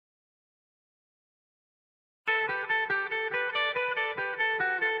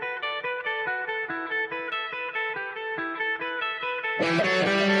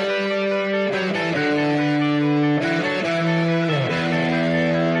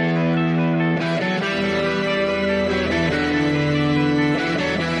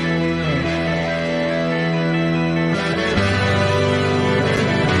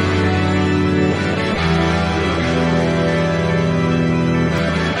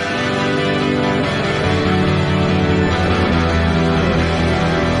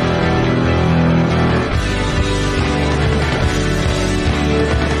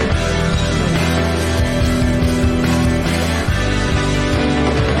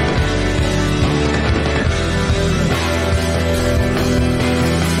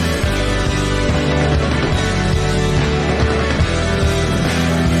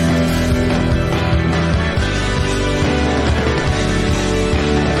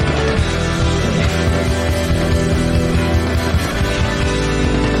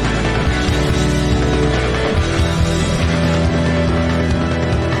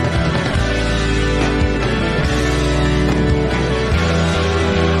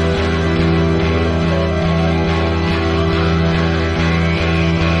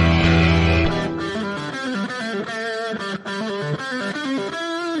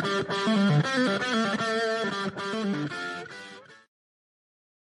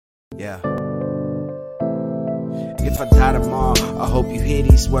Yeah. If I die tomorrow, I hope you hear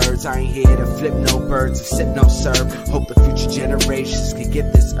these words. I ain't here to flip no birds or sip no serve. Hope the future generations can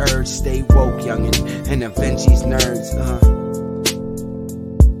get this urge. Stay woke, youngin', and avenge these nerds.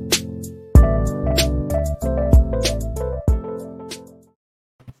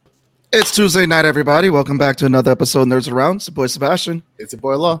 It's Tuesday night, everybody. Welcome back to another episode of Nerds Around. It's your boy Sebastian. It's your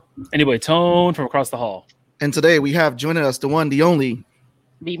boy Law. And your boy Tone from across the hall. And today we have joining us the one, the only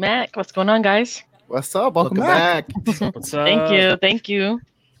VMAC. What's going on, guys? What's up? Welcome back. What's up? Thank you.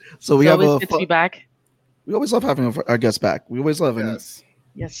 So we have always good to be back. We always love having our guests back. We always love it.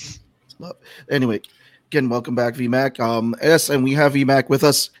 Yes. Anyway, again, welcome back, VMAC. Yes, and we have VMAC with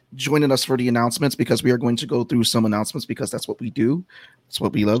us, joining us for the announcements because we are going to go through some announcements because that's what we do. It's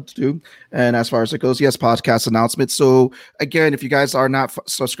what we love to do. And as far as it goes, yes, podcast announcements. So again, if you guys are not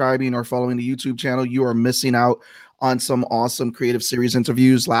subscribing or following the YouTube channel, you are missing out on some awesome creative series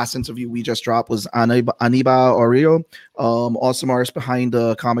interviews. Last interview we just dropped was Aniba Orio, awesome artist behind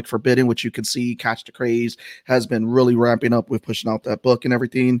the comic Forbidden, which you can see Catch the Craze has been really ramping up with pushing out that book and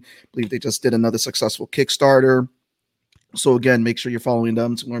everything. I believe they just did another successful Kickstarter. So again, make sure you're following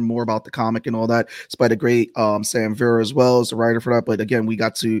them to learn more about the comic and all that. It's by the great Sam Vera as well as the writer for that. But again, we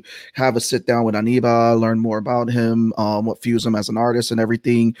got to have a sit down with Aniba, learn more about him, what fuels him as an artist and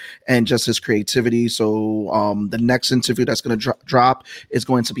everything, and just his creativity. So the next interview that's going to drop is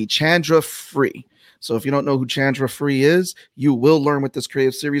going to be Chandra Free. So if you don't know who Chandra Free is, you will learn with this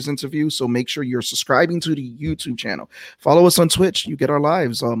creative series interview. So make sure you're subscribing to the YouTube channel. Follow us on Twitch. You get our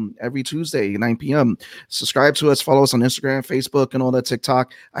lives every Tuesday, 9 p.m. Subscribe to us. Follow us on Instagram, Facebook, and all that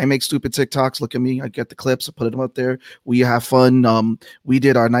TikTok. I make stupid TikToks. Look at me. I get the clips. I put them up there. We have fun. We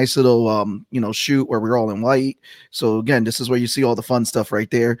did our nice little, shoot where we're all in white. So again, this is where you see all the fun stuff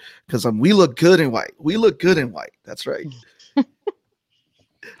right there because we look good in white. We look good in white. That's right.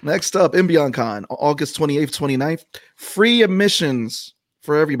 Next up, ImbionCon, August 28th, 29th. Free admissions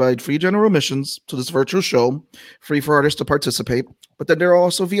for everybody, free general admissions to this virtual show, free for artists to participate. But then there are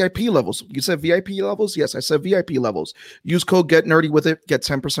also VIP levels. You said VIP levels? Yes, I said VIP levels. Use code Get Nerdy with it. Get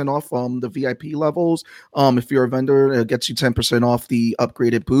 10% off the VIP levels. If you're a vendor, it gets you 10% off the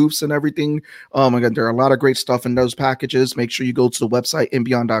upgraded booths and everything. Again, there are a lot of great stuff in those packages. Make sure you go to the website,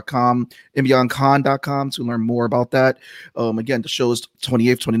 Imbion.com, ImbionCon.com to learn more about that. Again, the show is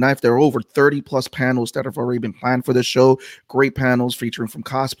 28th, 29th. There are over 30 plus panels that have already been planned for this show. Great panels featuring from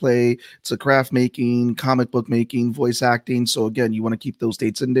cosplay to craft making, comic book making, voice acting. So again, you want to keep those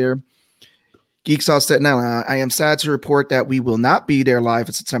dates in there. Geeks Out Staten Island. I am sad to report that we will not be there live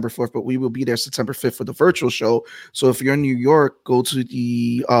at September 4th, but we will be there September 5th for the virtual show. So if you're in New York, go to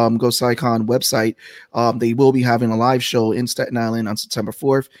the GoSciCon website. They will be having a live show in Staten Island on September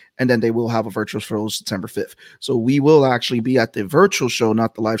 4th, and then they will have a virtual show September 5th. So we will actually be at the virtual show,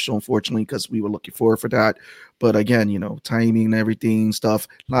 not the live show, unfortunately, because we were looking forward for that. But again, timing and everything, stuff,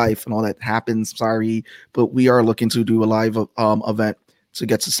 life and all that happens. Sorry, but we are looking to do a live event to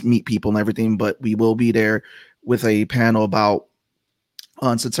get to meet people and everything. But we will be there with a panel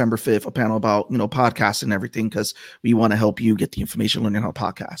on September 5th, a panel about, podcasts and everything, because we want to help you get the information learning how to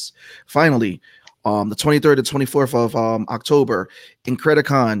podcast. Finally, the 23rd to 24th of October,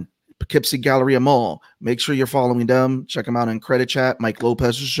 Incredicon, Poughkeepsie Galleria Mall. Make sure you're following them. Check them out in Credit Chat. Mike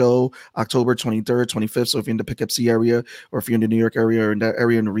Lopez's show, October 23rd, 25th. So if you're in the Poughkeepsie area, or if you're in the New York area or in that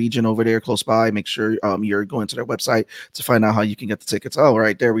area in the region over there close by, make sure you're going to their website to find out how you can get the tickets. All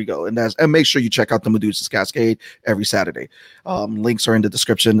right, there we go. And make sure you check out the Medusa's Cascade every Saturday. Links are in the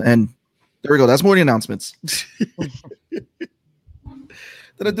description. And there we go. That's morning announcements.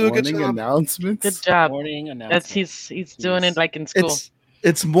 Did I do a good job? Announcements. Good job. Morning announcement. He's doing it like in school.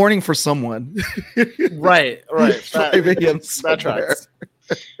 It's morning for someone. Right. 5 a.m. That tracks.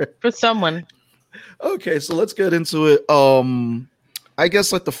 For someone. Okay, so let's get into it. I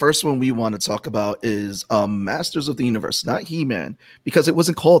guess like the first one we want to talk about is Masters of the Universe, not He-Man, because it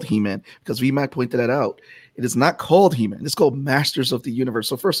wasn't called He-Man, because VMAC pointed that out. It is not called He-Man. It's called Masters of the Universe.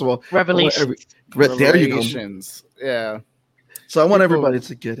 So first of all, Revelations. There you go. Revelations. Yeah. So I want everybody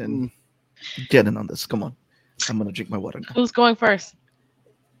to get in on this. Come on. I'm going to drink my water now. Who's going first?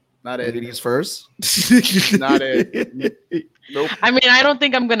 Not it. Ladies first. Not it. Nope. I mean, I don't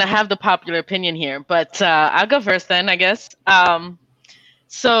think I'm going to have the popular opinion here, but I'll go first then, I guess.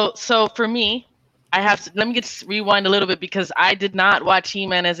 So for me, let me rewind a little bit because I did not watch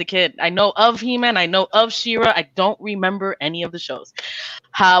He-Man as a kid. I know of He-Man. I know of She-Ra. I don't remember any of the shows.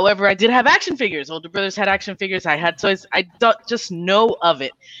 However, I did have action figures. Older brothers had action figures. I had toys. I don't just know of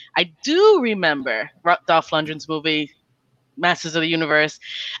it. I do remember Dolph Lundgren's movie, Masters of the Universe.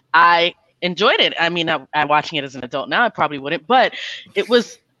 I enjoyed it. I mean, I'm watching it as an adult now. I probably wouldn't, but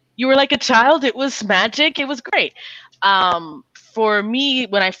you were like a child. It was magic. It was great. For me,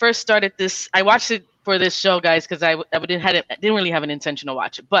 when I first started this, I watched it for this show, guys, because I didn't really have an intention to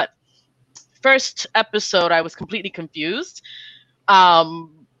watch it. But first episode, I was completely confused.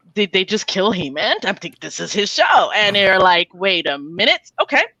 Did they just kill He-Man? I think this is his show. And they're like, wait a minute.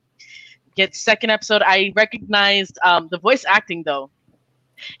 Okay. Get second episode. I recognized the voice acting, though.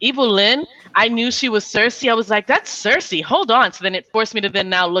 Evil Lynn, I knew she was Cersei. I was like, that's Cersei. Hold on. So then it forced me to then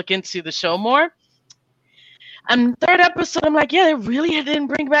now look into the show more. And third episode, I'm like, yeah, they really didn't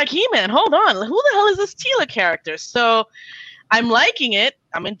bring back He-Man. Hold on. Who the hell is this Teela character? So I'm liking it.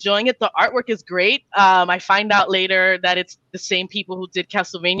 I'm enjoying it. The artwork is great. I find out later that it's the same people who did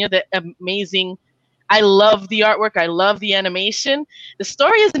Castlevania. The amazing. I love the artwork. I love the animation. The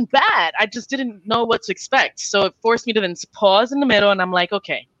story isn't bad. I just didn't know what to expect. So it forced me to then pause in the middle. And I'm like,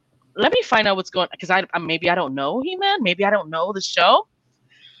 okay, let me find out what's going on. Because maybe I don't know He-Man. Maybe I don't know the show.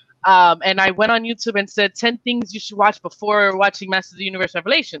 And I went on YouTube and said 10 things you should watch before watching Masters of the Universe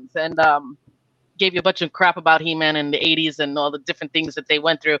Revelations, and gave you a bunch of crap about He-Man in the 80s and all the different things that they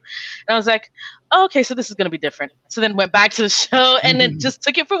went through. And I was like, oh, okay, so this is going to be different. So then went back to the show and then just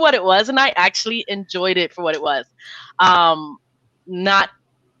took it for what it was, and I actually enjoyed it for what it was. Not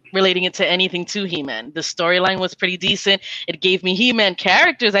relating it to anything to He-Man. The storyline was pretty decent. It gave me He-Man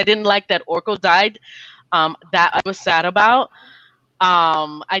characters. I didn't like that Orko died. That I was sad about.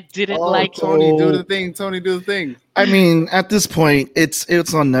 I didn't like Tony. Do the thing. Tony, do the thing. I mean, at this point, it's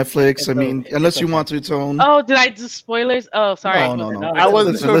on Netflix. Unless you want to, Tone. Oh, did I do spoilers? Oh, sorry. No. I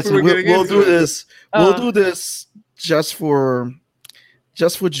wasn't sure if we were getting we'll into do it. this. We'll do this just for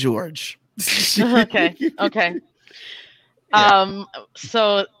George. Okay. Yeah.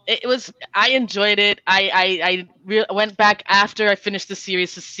 So it was. I enjoyed it. I went back after I finished the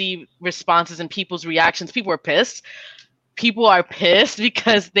series to see responses and people's reactions. People were pissed. People are pissed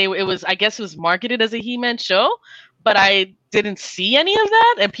because I guess it was marketed as a He-Man show, but I didn't see any of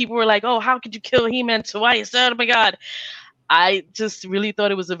that. And people were like, oh, how could you kill He-Man twice? Oh my God. I just really thought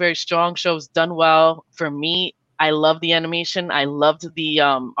it was a very strong show. It was done well. For me, I love the animation. I loved the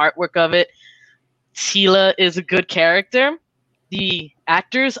artwork of it. Teela is a good character. The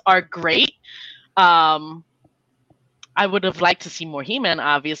actors are great. I would have liked to see more He-Man,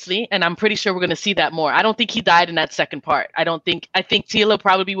 obviously, and I'm pretty sure we're going to see that more. I don't think he died in that second part. I think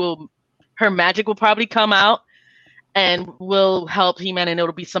Teela her magic will probably come out and will help He-Man, and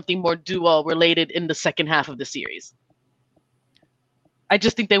it'll be something more duo related in the second half of the series. I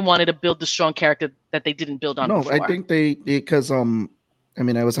just think they wanted to build the strong character that they didn't build on before. I think because I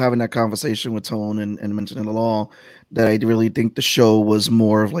mean, I was having that conversation with Tone and mentioning the law that I really think the show was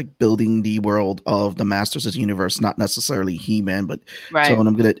more of like building the world of the Masters of the Universe, not necessarily He-Man. But right. Tone,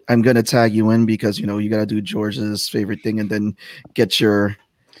 I'm gonna tag you in because you gotta do George's favorite thing and then get your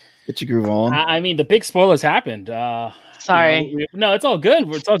groove on. I mean, the big spoilers happened. Sorry. No, it's all good.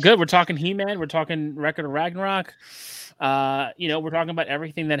 It's all good. We're talking He-Man. We're talking Record of Ragnarok. We're talking about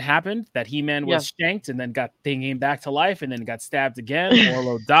everything that happened, that He-Man was shanked and then came back to life and then got stabbed again.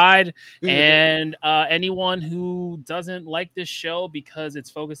 Orlo died. And anyone who doesn't like this show because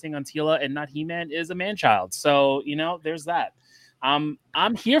it's focusing on Teela and not He-Man is a man-child. So, there's that. I'm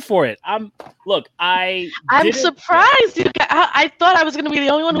here for it. I'm surprised. I thought I was going to be the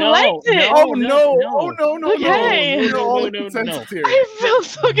only one who liked it. No. Okay. No. I feel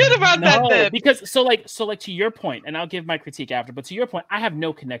so good about that then. Because so to your point, and I'll give my critique after, but to your point, I have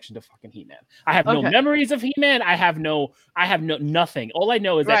no connection to fucking He-Man. I have no memories of He-Man. I have no nothing. All I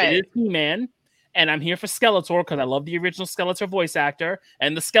know is that it is He-Man. And I'm here for Skeletor because I love the original Skeletor voice actor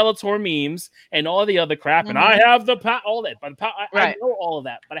and the Skeletor memes and all the other crap. And I have all that. But I know all of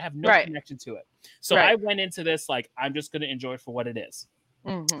that, but I have no connection to it. So I went into this like I'm just going to enjoy it for what it is.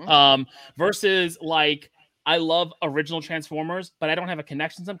 Versus like I love original Transformers, but I don't have a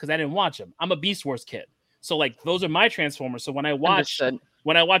connection to them because I didn't watch them. I'm a Beast Wars kid. So like those are my Transformers. So when I watch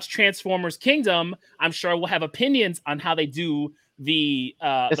Transformers Kingdom, I'm sure we'll have opinions on how they do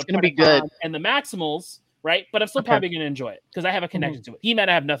it's going to be good and the Maximals, right? But I'm still probably going to enjoy it because I have a connection to it. He-Man,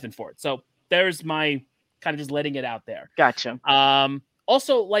 I have nothing for it. So there's my kind of just letting it out there. Gotcha.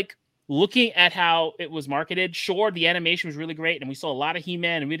 Also, like looking at how it was marketed, sure, the animation was really great, and we saw a lot of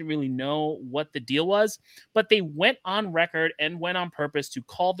He-Man, and we didn't really know what the deal was, but they went on record and went on purpose to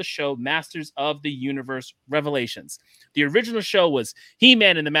call the show Masters of the Universe Revelations. The original show was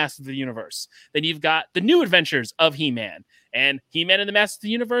He-Man and the Masters of the Universe. Then you've got the New Adventures of He-Man and He-Man and the Masters of the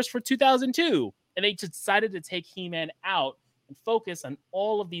Universe for 2002. And they decided to take He-Man out and focus on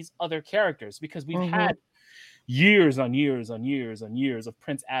all of these other characters because we've had years on years of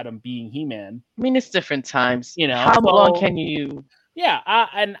Prince Adam being He-Man. I mean, it's different times. You know, how long can you? Yeah,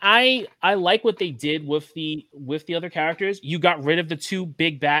 and I like what they did with the other characters. You got rid of the two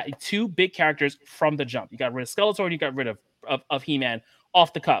big characters from the jump. You got rid of Skeletor and you got rid of He-Man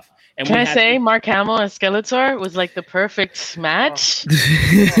off the cuff. And can I say Mark Hamill and Skeletor was like the perfect match?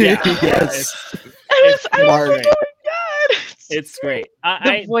 Yes. It was great. It's great.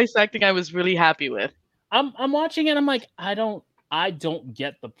 The voice acting I was really happy with. I'm watching it. I'm like, I don't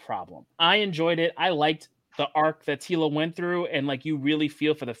get the problem. I enjoyed it. I liked the arc that Teela went through, and like you really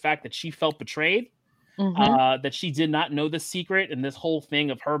feel for the fact that she felt betrayed, that she did not know the secret, and this whole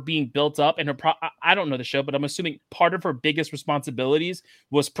thing of her being built up. And I don't know the show, but I'm assuming part of her biggest responsibilities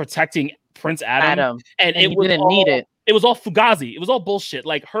was protecting Prince Adam. And it didn't need it. It was all fugazi. It was all bullshit.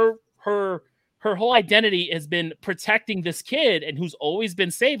 Like her whole identity has been protecting this kid and who's always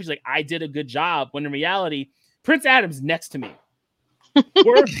been safe. She's like, I did a good job. When in reality, Prince Adam's next to me.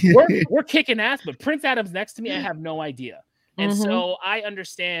 We're kicking ass, but Prince Adam's next to me. I have no idea. And so I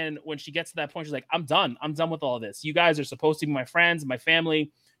understand when she gets to that point, she's like, I'm done. I'm done with all this. You guys are supposed to be my friends, my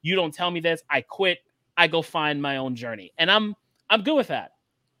family. You don't tell me this. I quit. I go find my own journey. And I'm good with that.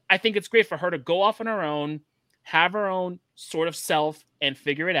 I think it's great for her to go off on her own, have her own sort of self and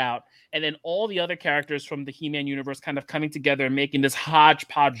figure it out. And then all the other characters from the He-Man universe kind of coming together and making this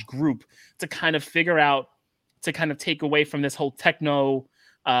hodgepodge group to kind of figure out, to kind of take away from this whole techno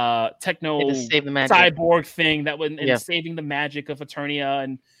cyborg thing that was saving the magic of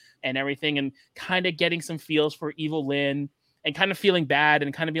Eternia and everything, and kind of getting some feels for Evil Lynn and kind of feeling bad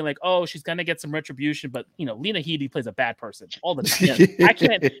and kind of being like, oh, she's gonna get some retribution, but you know, Lena Headey plays a bad person all the time. She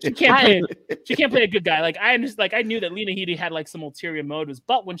can't play a good guy. Like I knew that Lena Headey had like some ulterior motives,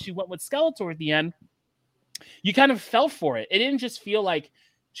 but when she went with Skeletor at the end, you kind of fell for it. It didn't just feel like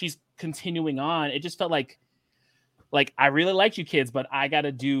she's continuing on. It just felt like I really like you kids, but I got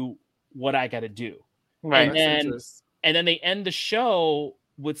to do what I got to do. Right. And then they end the show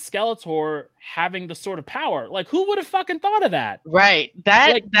with Skeletor having the sort of power. Like, who would have fucking thought of that? Right.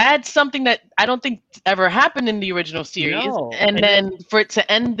 That's something that I don't think ever happened in the original series. No. And then for it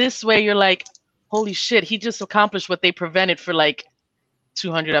to end this way, you're like, holy shit, he just accomplished what they prevented for like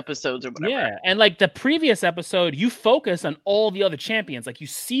 200 episodes or whatever. Yeah, and like the previous episode, you focus on all the other champions. Like you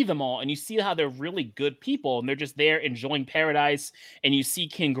see them all and you see how they're really good people and they're just there enjoying paradise, and you see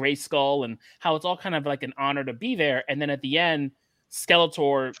King Grayskull and how it's all kind of like an honor to be there. And then at the end,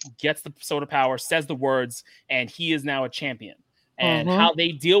 Skeletor gets the soda power, says the words, and he is now a champion. And how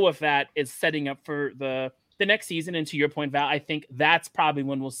they deal with that is setting up for the next season. And to your point, Val, I think that's probably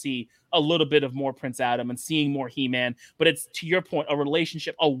when we'll see a little bit of more Prince Adam and seeing more He-Man. But it's, to your point, a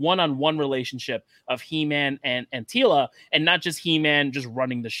relationship, a one-on-one relationship of He-Man and Teela, and not just He-Man just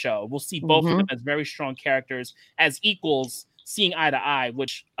running the show. We'll see both of them as very strong characters, as equals, seeing eye to eye,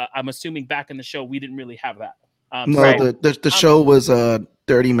 which I'm assuming back in the show we didn't really have that. The show was a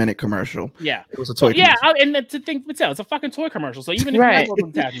 30-minute commercial. Yeah, it was a toy. Yeah, and to think it's a fucking toy commercial. So even if I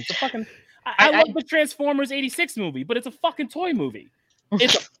love it's a fucking. I love the Transformers '86 movie, but it's a fucking toy movie.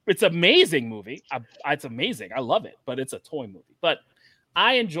 It's amazing movie. It's amazing. I love it, but it's a toy movie. But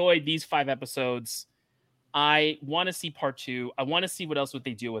I enjoyed these 5 episodes. I want to see part 2. I want to see what else would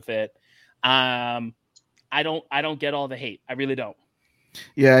they do with it. I don't get all the hate. I really don't.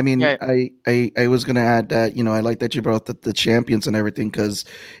 Yeah, I mean, I was gonna add that, I like that you brought the champions and everything, because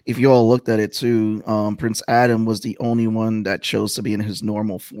if you all looked at it too, Prince Adam was the only one that chose to be in his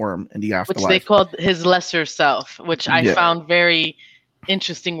normal form in the afterlife, which they called his lesser self, which I found very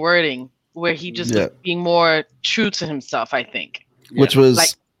interesting wording, where he just was being more true to himself, I think. Which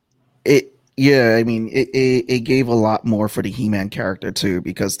was it. Yeah, I mean, it gave a lot more for the He-Man character too,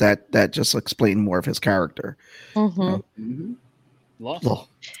 because that just explained more of his character. Mm-hmm.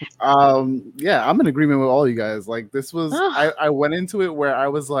 Yeah, I'm in agreement with all you guys. Like, this was I went into it where I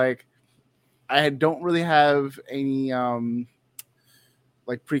was like, I don't really have any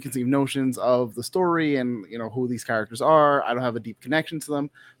like preconceived notions of the story and who these characters are. I don't have a deep connection to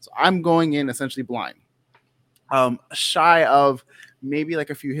them, so I'm going in essentially blind, shy of maybe like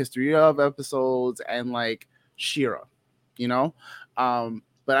a few history of episodes and like She-Ra, but I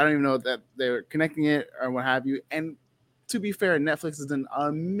don't even know that they're connecting it or what have you. And to be fair, Netflix has done an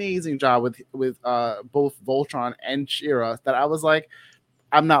amazing job with both Voltron and She-Ra, that I was like,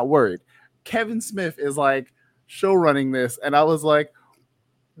 I'm not worried. Kevin Smith is like show running this, and I was like,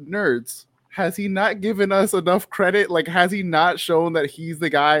 nerds, has he not given us enough credit? Like, has he not shown that he's the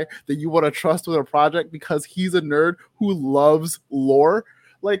guy that you want to trust with a project because he's a nerd who loves lore?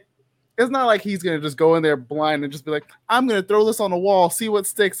 Like, it's not like he's going to just go in there blind and just be like, I'm going to throw this on the wall, see what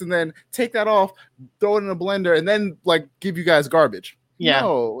sticks, and then take that off, throw it in a blender, and then like give you guys garbage. Yeah.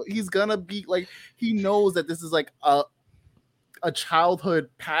 No, he's going to be like, he knows that this is like a childhood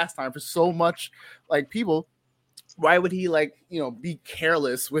pastime for so much like people. Why would he like, be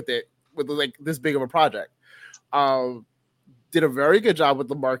careless with it, with like this big of a project? Did a very good job with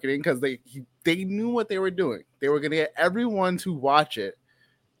the marketing, because they knew what they were doing. They were going to get everyone to watch it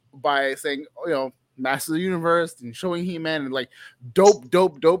by saying, Master of the Universe and showing He-Man and like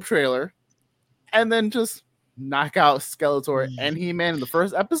dope trailer, and then just knock out Skeletor and He-Man in the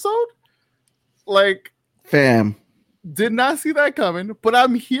first episode. Like, fam, did not see that coming, but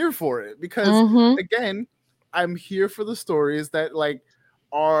I'm here for it because again, I'm here for the stories that like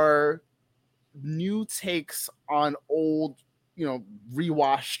are new takes on old,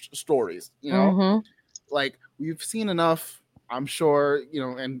 rewashed stories. Like, we've seen enough. I'm sure,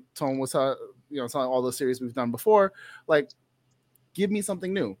 and Tone was, telling all the series we've done before, like, give me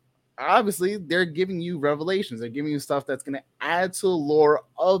something new. Obviously, they're giving you revelations. They're giving you stuff that's going to add to the lore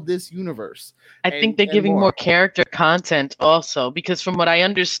of this universe. I think they're giving more character content also, because from what I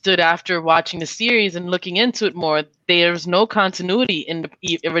understood after watching the series and looking into it more, there's no continuity in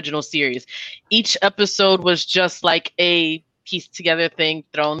the original series. Each episode was just like a pieced together thing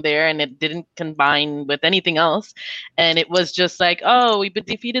thrown there, and it didn't combine with anything else, and it was just like, oh, we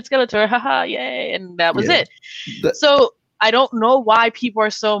defeated Skeletor, haha, yay, and that was it. So I don't know why people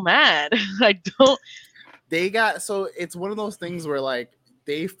are so mad. So it's one of those things where like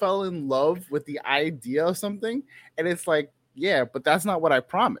they fell in love with the idea of something, and it's like, yeah, but that's not what I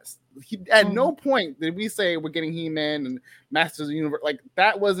promised. At no point did we say we're getting He-Man and Masters of the Universe. Like,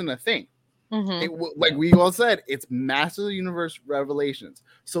 that wasn't a thing. Like we all said, it's Masters of the Universe Revelations.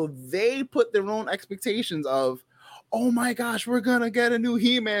 So they put their own expectations of, oh my gosh, we're gonna get a new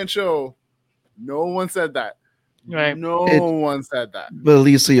He-Man show. No one said that. Right. No one said that. But at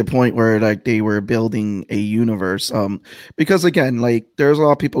least to a point where like they were building a universe. Because again, like there's a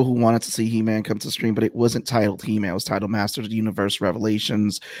lot of people who wanted to see He-Man come to stream, but it wasn't titled He-Man, it was titled Masters of the Universe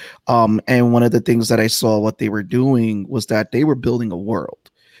Revelations. And one of the things that I saw what they were doing was that they were building a world.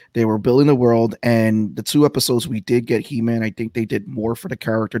 They were building a world, and the 2 episodes we did get He-Man, I think they did more for the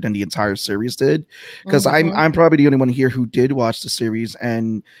character than the entire series did. Because I'm probably the only one here who did watch the series,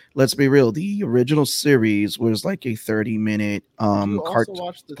 and let's be real, the original series was like a 30-minute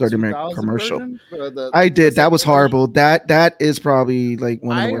 30-minute commercial. I did. That was horrible. That is probably like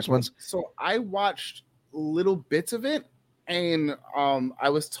one of the worst ones. So I watched little bits of it. And I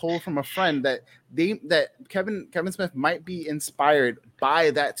was told from a friend that Kevin Smith might be inspired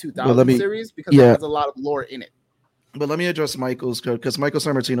by that 2000 series because it has a lot of lore in it. But let me address Michael's code, because Michael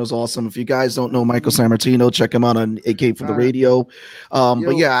Sammartino is awesome. If you guys don't know Michael Sammartino, check him out on AK from the Radio.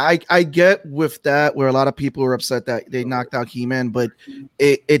 But yeah, I get with that where a lot of people were upset that they knocked out He-Man, but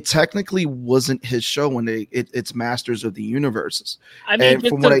it technically wasn't his show when it's Masters of the Universes. I mean,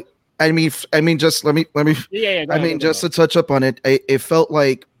 just let me. Just to touch up on it, it felt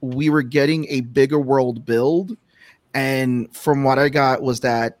like we were getting a bigger world build, and from what I got was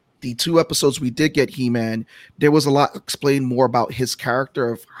that the 2 episodes we did get He-Man, there was a lot explained more about his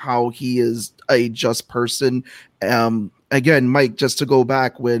character of how he is a just person. Again, Mike, just to go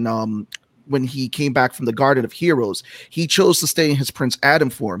back when when he came back from the Garden of Heroes, he chose to stay in his Prince Adam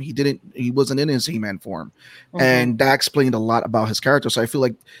form. He wasn't in his He-Man form. And that explained a lot about his character. So I feel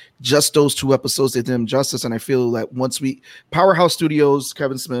like just those 2 episodes, they did him justice. And I feel that once Powerhouse Studios,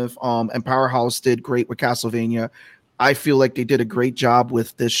 Kevin Smith, and Powerhouse did great with Castlevania. I feel like they did a great job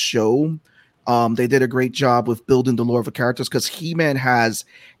with this show. They did a great job with building the lore of the characters, because He-Man has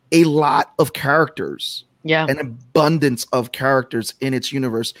a lot of characters. Yeah. An abundance of characters in its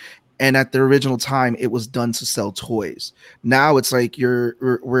universe. And at the original time, it was done to sell toys. Now it's like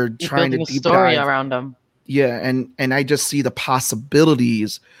we're trying to deep story dive around them. Yeah, and I just see the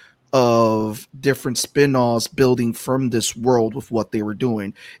possibilities of different spin-offs building from this world with what they were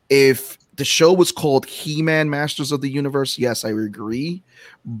doing. If the show was called He-Man Masters of the Universe, yes, I agree,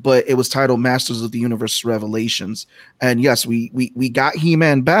 but it was titled Masters of the Universe Revelations. And yes, we got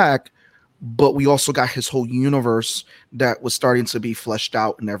He-Man back, but we also got his whole universe that was starting to be fleshed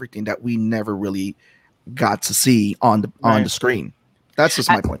out and everything that we never really got to see on the screen. That's just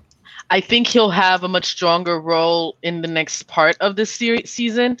my point. I think he'll have a much stronger role in the next part of this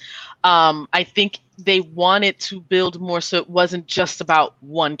season. I think they wanted to build more so it wasn't just about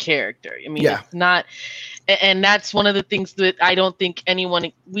one character. I mean, it's not, and that's one of the things that I don't think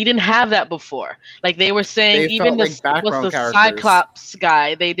we didn't have that before. Like they were saying, even the Cyclops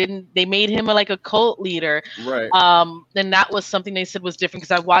guy, they made him like a cult leader. Right. And that was something they said was different,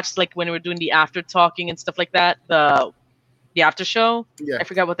 because I watched like when we were doing the after talking and stuff like that, the after show. I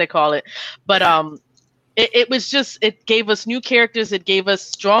forgot what they call it, but it was just, it gave us new characters, it gave us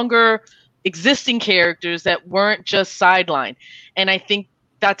stronger existing characters that weren't just sidelined, and I think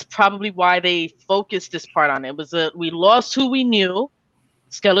that's probably why they focused this part on it. We lost who we knew,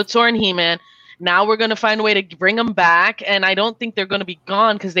 Skeletor and He-Man. Now we're going to find a way to bring them back, and I don't think they're going to be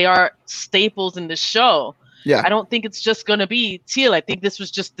gone because they are staples in the show. I don't think it's just going to be Teal. I think this was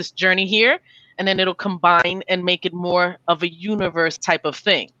just this journey here, and then it'll combine and make it more of a universe type of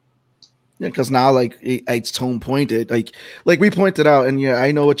thing. Yeah, because now, like, it's tone pointed, like we pointed out, and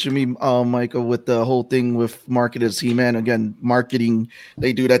I know what you mean, Michael, with the whole thing with market as He-Man. Again, marketing,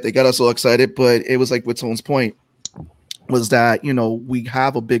 they do that, they got us all excited, but it was like with Tone's point was that, we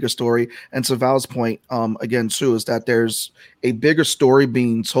have a bigger story, and to Val's point, again too, is that there's a bigger story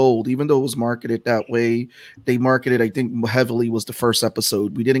being told. Even though it was marketed that way, they marketed, I think, heavily was the first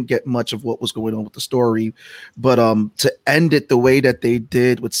episode. We didn't get much of what was going on with the story, but to end it the way that they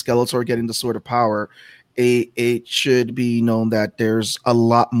did with Skeletor getting the Sword of Power, it should be known that there's a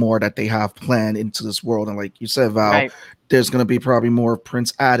lot more that they have planned into this world. And like you said, Val, there's going to be probably more of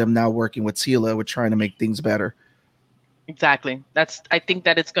Prince Adam now working with Teela. We're trying to make things better. Exactly. I think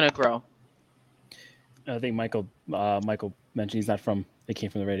that it's going to grow. I think Michael mentioned he's not from. They came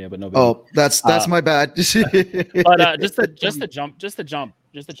from the radio, but no. Oh, that's my bad. But just to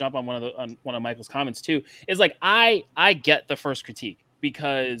jump on one of Michael's comments too, is like I get the first critique,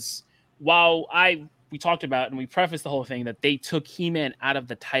 because while we talked about and we prefaced the whole thing that they took He-Man out of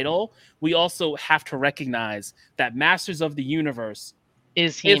the title, we also have to recognize that Masters of the Universe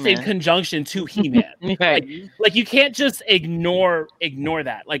is in conjunction to He-Man. Like you can't just ignore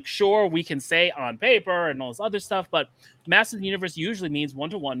that. Like, sure, we can say on paper and all this other stuff, but Masters of the Universe usually means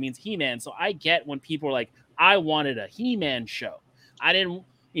 1-to-1 means He-Man. So I get when people are like, I wanted a He-Man show. I didn't,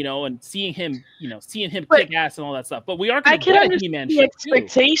 and seeing him kick ass and all that stuff. But we are going to get a He-Man show. The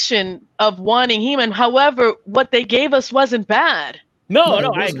expectation of wanting He-Man. However, what they gave us wasn't bad. No,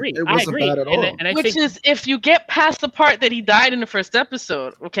 I agree. It wasn't bad at all. And I Which think, is, if you get past the part that he died in the first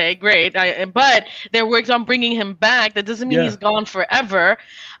episode, okay, great. But they're working on bringing him back. That doesn't mean he's gone forever.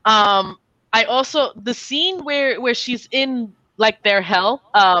 I also, the scene where she's in like their hell,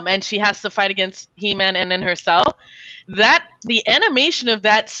 and she has to fight against He-Man and then herself. The animation of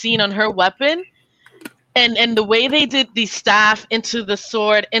that scene on her weapon, and the way they did the staff into the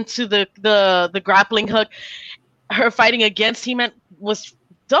sword, into the grappling hook, her fighting against He-Man was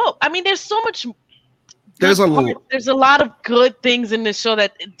dope. I mean, there's so much. There's a lot of good things in this show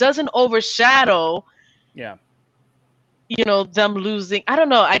that it doesn't overshadow. Yeah. Them losing. I don't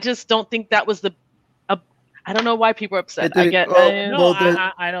know. I just don't think that was I don't know why people are upset.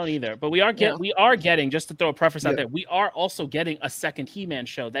 I don't either. But we are getting, just to throw a preface out there, we are also getting a second He-Man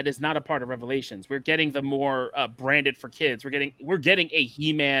show that is not a part of Revelations. We're getting the more branded for kids. We're getting a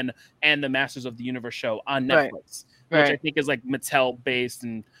He-Man and the Masters of the Universe show on Netflix, which I think is like Mattel based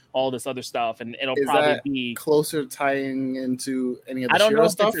and all this other stuff, and it'll probably be closer tying into any of the She-Ra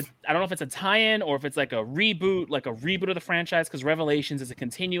stuff. I don't know if it's a tie-in or if it's like a reboot of the franchise, because Revelations is a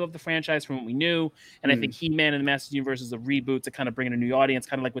continue of the franchise from what we knew, and I think He-Man and the Masters of the Universe is a reboot to kind of bring in a new audience,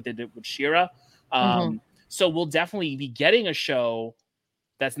 kind of like what they did with She-Ra. So we'll definitely be getting a show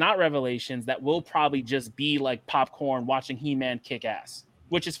that's not Revelations, that will probably just be like popcorn watching He-Man kick ass,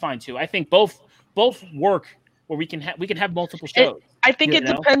 which is fine too. I think both work where we can have multiple shows. I think it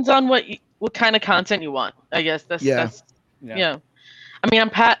depends on what kind of content you want. I guess that's Yeah. I mean, I'm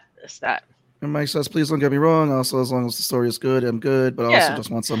past that. And Mike says, please don't get me wrong. Also, as long as the story is good, I'm good. But I also just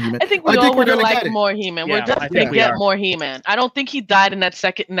want some He-Man. I think we all would have liked more He-Man. Yeah, we're definitely going to get more He-Man. I don't think he died in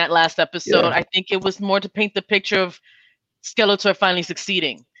that last episode. I think it was more to paint the picture of Skeletor finally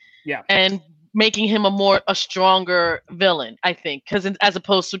succeeding. Yeah. And making him a stronger villain, I think, because as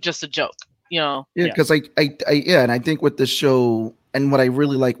opposed to just a joke, Yeah, because and I think with this show, and what I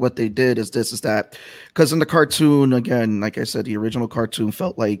really like what they did is that because in the cartoon, again, like I said, the original cartoon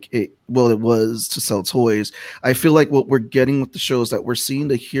felt like it was to sell toys. I feel like what we're getting with the show is that we're seeing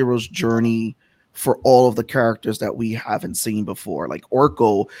the hero's journey for all of the characters that we haven't seen before. Like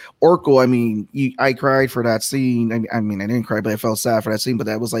Orko, I mean, I cried for that scene. I mean, I didn't cry, but I felt sad for that scene. But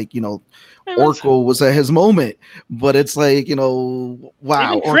that was like, Orko was at his moment. But it's like,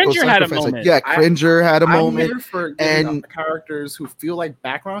 wow. Even Cringer had a moment. Cringer had a moment. I'm here for the characters who feel like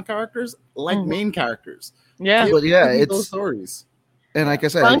background characters, like main characters. Yeah. But it's those stories. And like I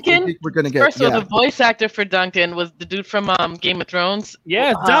said, Duncan, I think we're going to get... First of all, the voice actor for Duncan was the dude from Game of Thrones.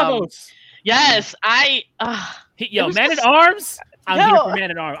 Yes, Davos. Yes, Man-at-Arms. I'm here for Man-at-Arms. I want a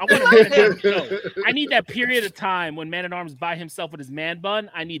Man-at-Arms show. I need that period of time when Man-at-Arms by himself with his man bun.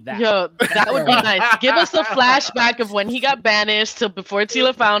 I need that. Yo, that would be nice. Give us a flashback of when he got banished to before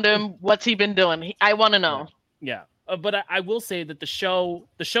Teela found him. What's he been doing? I want to know. Yeah, but I will say that the show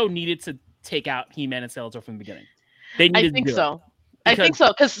needed to take out He-Man and Skeletor from the beginning. They needed I think to do so. It. I think so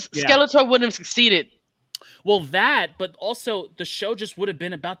because Skeletor wouldn't have succeeded. Well, but also the show just would have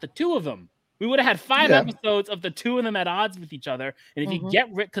been about the two of them. We would have had 5 episodes of the two of them at odds with each other. And if you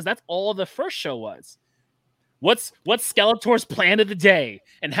get rid, because that's all the first show was. What's Skeletor's plan of the day?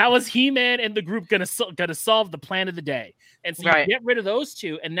 And how is He-Man and the group gonna solve the plan of the day? And so you get rid of those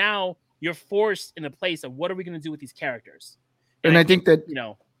two, and now you're forced in the place of what are we gonna do with these characters? And I think that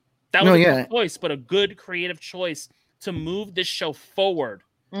that was a good choice, but a good creative choice to move this show forward.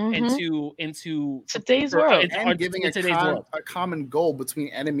 Into today's world and giving a common goal between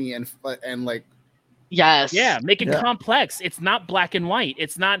enemy and like make it complex. It's not black and white.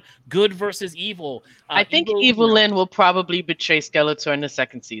 It's not good versus evil. I think Evil-Lyn will probably betray Skeletor in the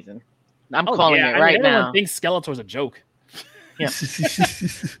second season. I'm calling it right now. I think Skeletor's a joke. Yeah.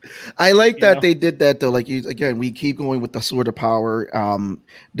 I like that they did that though. Like we keep going with the Sword of Power.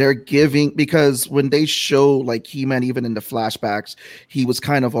 They're giving, because when they show like He-Man, even in the flashbacks, he was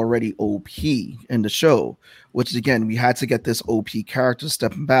kind of already OP in the show, which again, we had to get this OP character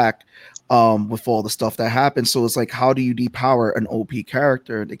stepping back with all the stuff that happened. So it's like, how do you depower an OP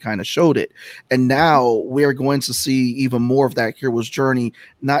character? They kind of showed it. And now we're going to see even more of that hero's journey,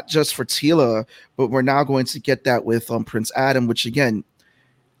 not just for Teela, but we're now going to get that with Prince Adam, which again,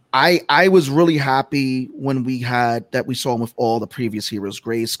 I was really happy when we saw him with all the previous heroes,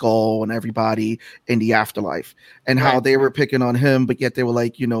 Grayskull and everybody in the afterlife, and how they were picking on him, but yet they were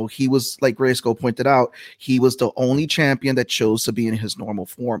like, he was, like Grayskull pointed out, he was the only champion that chose to be in his normal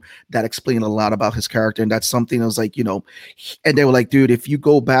form. That explained a lot about his character, and that's something that was like, and they were like, dude, if you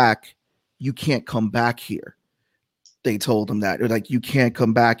go back, you can't come back here. They told him that. They're like, you can't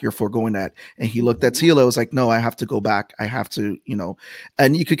come back. You're foregoing that. And he looked at Teela, was like, no, I have to go back. I have to,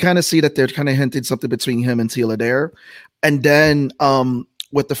 and you could kind of see that they're kind of hinting something between him and Teela there. And then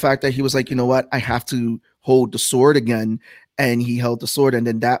with the fact that he was like, you know what, I have to hold the sword again. And he held the sword. And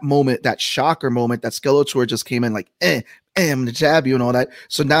then that moment, that shocker moment, that Skeletor just came in like, I'm gonna jab you and all that.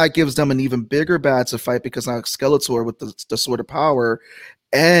 So now it gives them an even bigger bad to fight, because now Skeletor with the Sword of Power.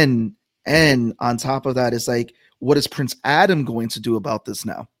 And on top of that, it's like, what is Prince Adam going to do about this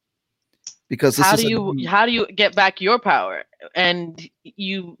now? Because how do you get back your power? And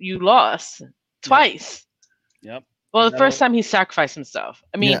you lost twice. Yep. Well, the first time he sacrificed himself.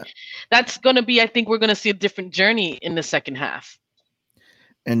 I mean, that's going to be, I think we're going to see a different journey in the second half.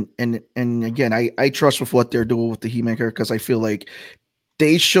 And again, I trust with what they're doing with the He-Man character, because I feel like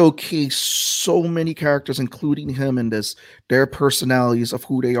they showcase so many characters, including him in this, their personalities of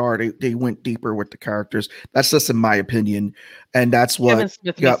who they are. They went deeper with the characters. That's just in my opinion. And that's what Kevin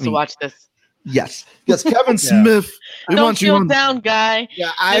Smith needs to watch this. Yes, Kevin Smith. Don't feel down, guy.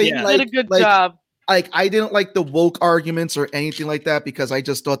 Yeah, you did a good job. Like, I didn't like the woke arguments or anything like that, because I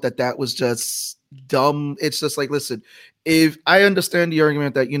just thought that was just dumb. It's just like, listen, if I understand the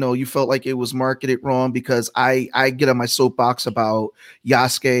argument that, you felt like it was marketed wrong, because I get on my soapbox about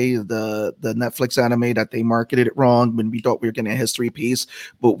Yasuke, the Netflix anime, that they marketed it wrong when we thought we were getting a history piece,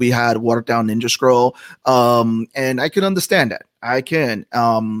 but we had watered down Ninja Scroll. And I can understand that. I can.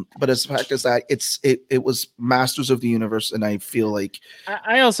 But as fact is that it was Masters of the Universe, and I feel like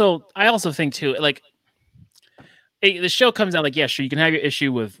I also think too, like the show comes out like, yeah, sure, you can have your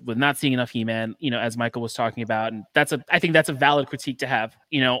issue with not seeing enough He-Man, as Michael was talking about, and I think that's a valid critique to have,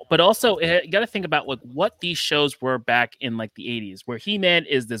 but also you got to think about like what these shows were back in like the 80s, where He-Man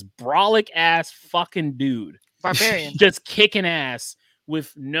is this brolic ass fucking dude, barbarian, just kicking ass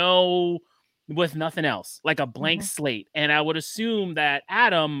with nothing else, like a blank slate. And I would assume that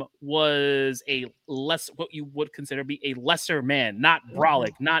Adam was what you would consider be a lesser man, not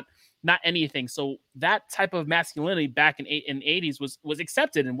brolic, not anything. So that type of masculinity back in 80s was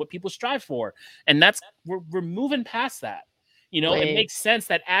accepted and what people strive for. And we're moving past that. It makes sense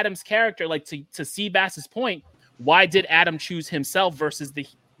that Adam's character, like to Seabass's point, why did Adam choose himself versus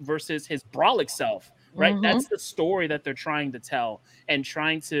his brolic self, right? That's the story that they're trying to tell, and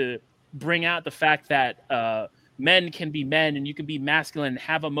trying to bring out the fact that men can be men, and you can be masculine and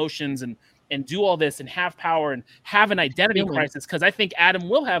have emotions and do all this and have power and have an identity crisis, because I think Adam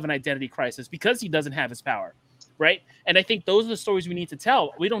will have an identity crisis because he doesn't have his power, right? And I think those are the stories we need to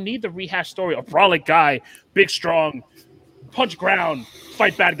tell. We don't need the rehash story of brolic guy, big, strong, punch ground,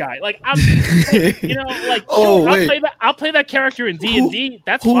 fight bad guy. Like I'll play that character in D&D.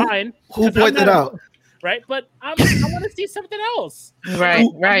 That's fine. Who pointed out? Right, but I want to see something else. Right.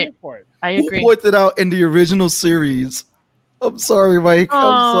 I agree. Who pointed out in the original series? I'm sorry, Mike.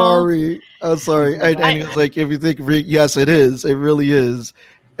 I'm sorry. And it's like, if you think, yes, it is. It really is.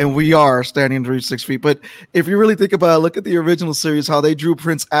 And we are standing 36 feet. But if you really think about it, look at the original series, how they drew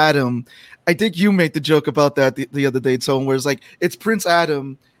Prince Adam. I think you made the joke about that the other day, Tone, where it's like, it's Prince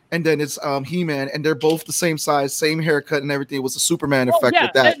Adam, and then it's He-Man, and they're both the same size, same haircut and everything. It was a Superman effect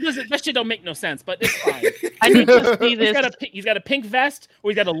with that. That shit don't make no sense, but it's fine. I need to see this. He's got a pink vest,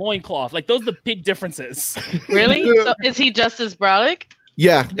 or he's got a loincloth. Like, those are the big differences. Really? So is he just as brolic?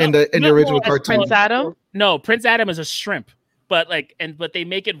 Yeah, in the original cartoon. Prince Adam? No, Prince Adam is a shrimp. But they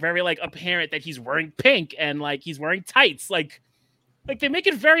make it very like apparent that he's wearing pink and like he's wearing tights. Like they make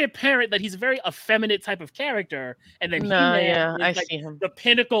it very apparent that he's a very effeminate type of character, and then I see him, the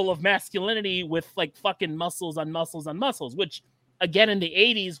pinnacle of masculinity with like fucking muscles on muscles on muscles, which again in the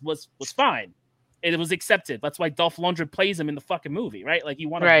 80s was fine. It was accepted. That's why Dolph Lundgren plays him in the fucking movie, right? Like, you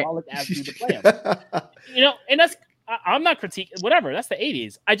want a brolic ass dude to play him. And that's I'm not critiquing whatever. That's the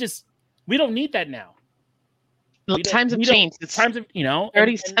 80s. We don't need that now. Times have changed. It's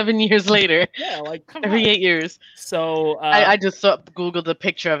 37 years later. Yeah, like come every on. 8 years. So I just Googled a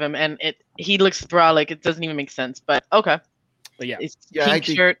picture of him, and he looks brolic. It doesn't even make sense, but okay. But yeah, it's pink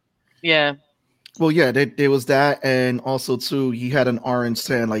shirt. Yeah. Well, yeah, there was that, and also too, he had an orange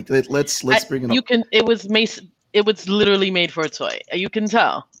tan. Like, let's bring it up. It was literally made for a toy. You can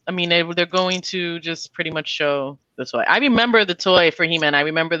tell. I mean, they're going to just pretty much show the toy. I remember the toy for He-Man. I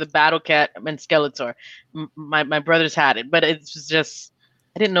remember the Battle Cat and Skeletor. My brothers had it, but it was just,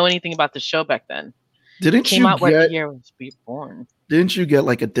 I didn't know anything about the show back then. Didn't came you out get? what year was born? Didn't you get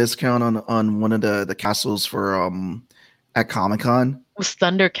like a discount on one of the castles for at Comic-Con? It was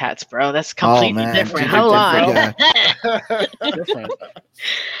Thundercats, bro. That's completely different. Hold on. Yeah. different.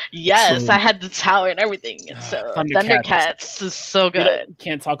 Yes, I had the tower and everything. So Thundercats is so good.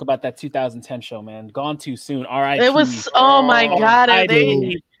 Can't talk about that 2010 show, man. Gone too soon. All right. It was. Oh my god! There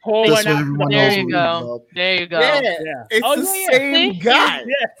you go. There you go. Yeah. It's the same guy.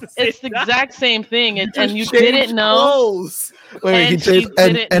 It's the exact same thing, and you didn't know. Wait, he changed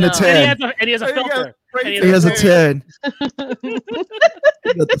and a 10. And he has a filter. He has a 10.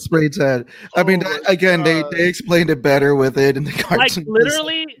 He got the spray tan. I mean, again, they explained it better with it in the cartoon. Like,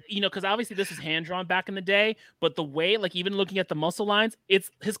 literally, because obviously this is hand drawn back in the day, but the way, like, even looking at the muscle lines,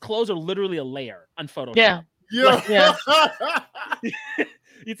 his clothes are literally a layer on Photoshop. Yeah.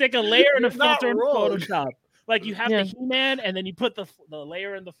 You take a layer and a filter in Photoshop. Like, you have the He-Man, and then you put the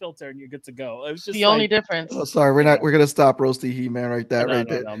layer in the filter, and you're good to go. It was just the only difference. Oh, sorry, we're gonna stop roasting He-Man right there.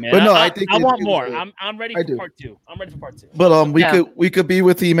 No, man. But no, I think I want more. I'm ready for part two. But we could be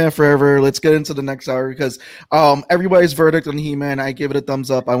with He-Man forever. Let's get into the next hour, because everybody's verdict on He-Man, I give it a thumbs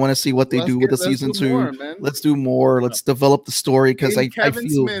up. I want to see what they do with the season 2. Let's do more. Let's develop the story, because I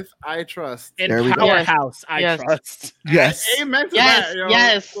feel Smith, I trust. In Powerhouse, I trust. Yes. Amen to that.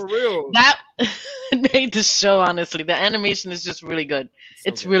 Yes. For real. That made the show, honestly. The animation is just really good.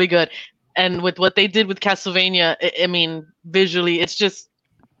 It's really good. And with what they did with Castlevania, I mean, visually, it's just,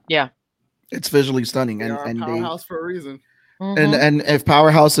 it's visually stunning. And Powerhouse for a reason. And if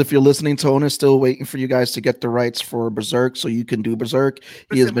Powerhouse, if you're listening, Tone is still waiting for you guys to get the rights for Berserk, so you can do Berserk.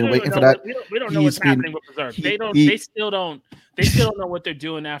 He has been waiting for that. We don't know what's happening with Berserk. They still don't know what they're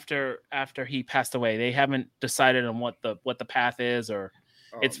doing after he passed away. They haven't decided on what the path is, or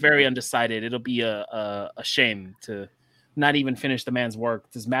it's very undecided. It'll be a shame to not even finish the man's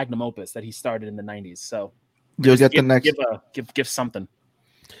work, this magnum opus that he started in the 90s. So you'll get the next give something.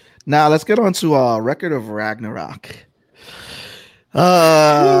 Now let's get on to Record of Ragnarok.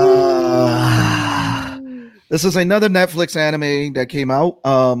 This is another Netflix anime that came out.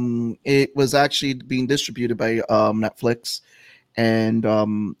 It was actually being distributed by Netflix, and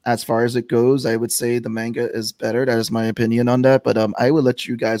as far as it goes, I would say the manga is better. That is my opinion on that, but I will let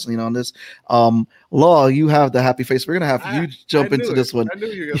you guys lean on this. Law, you have the happy face. We're gonna have you jump into this one. I knew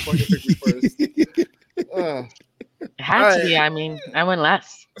you were gonna fucking pick me first. It had to be. I mean, I went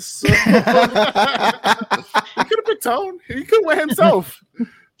last. So, he could have picked Tone. He could win himself.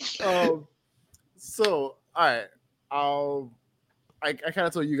 So, all right. I kind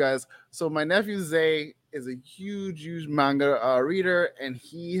of told you guys. So, my nephew Zay is a huge manga reader, and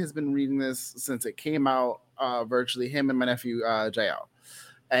he has been reading this since it came out virtually. Him and my nephew Jael.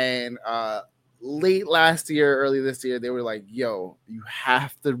 And late last year, early this year, they were like, "Yo, you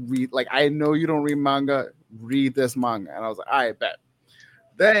have to read. Like, I know you don't read manga. Read this manga." And I was like, "I bet."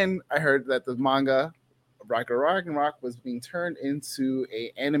 Then I heard that the manga Record of Ragnarok was being turned into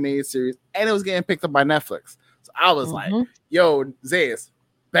a animated series, and it was getting picked up by Netflix. So I was like, "Yo, Zayas,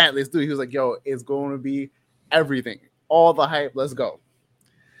 bet, let's do it." He was like, "Yo, it's going to be everything, all the hype. Let's go."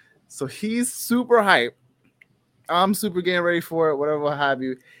 So he's super hype. I'm super getting ready for it, whatever have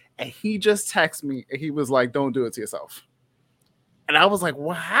you. And he just texted me, and he was like, "Don't do it to yourself." And I was like,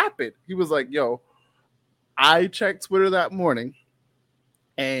 "What happened?" He was like, "Yo, I checked Twitter that morning,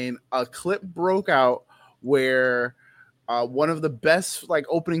 and a clip broke out where one of the best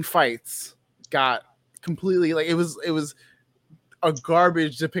opening fights got completely it was a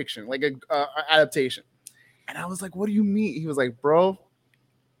garbage depiction, like a adaptation." And I was like, "What do you mean?" He was like, "Bro,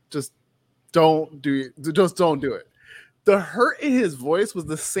 just don't do it. Just don't do it." The hurt in his voice was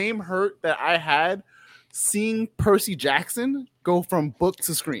the same hurt that I had seeing Percy Jackson go from book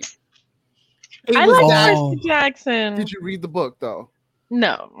to screen. I like Percy Jackson. Did you read the book though?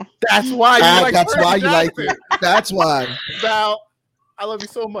 No. That's why you like that's Percy why you like Jackson. it. That's why. Val, I love you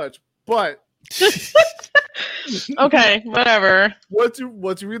so much, but okay, whatever. Once you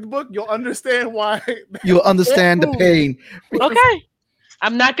read the book, you'll understand why. You'll understand the pain. Okay.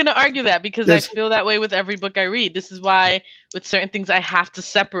 I'm not going to argue that because I feel that way with every book I read. This is why with certain things I have to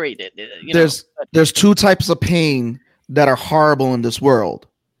separate it. There's two types of pain that are horrible in this world.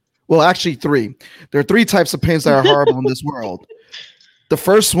 Well, actually three. There are three types of pains that are horrible in this world. The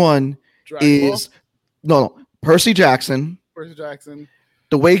first one is Percy Jackson. Percy Jackson.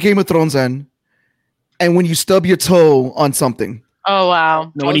 The way Game of Thrones end, and when you stub your toe on something. Oh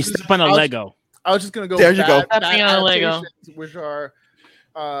wow! No, when you step on a Lego. I was just gonna go. There you go. Stepping on a Lego, which are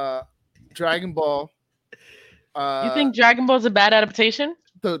Dragon Ball. You think Dragon Ball is a bad adaptation?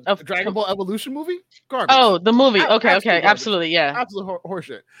 The Dragon Ball Evolution movie? Garbage. Oh, the movie. Okay, absolutely, yeah. Absolute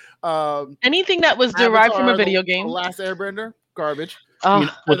horseshit. Anything that was derived from a video game. The Last Airbender, garbage.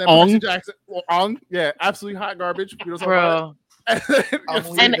 With Ong? Jackson, Ong, yeah, absolutely hot garbage. Bro.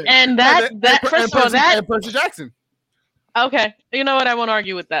 and that first of all, that Percy Jackson. Okay, you know what? I won't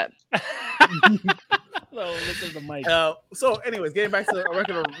argue with that. So, this is the mic. So, anyways, getting back to the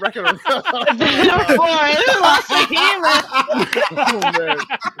record of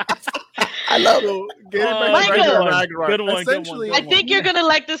I love it. Getting back to Michael. Ragnarok. Good one. Essentially, I think you're gonna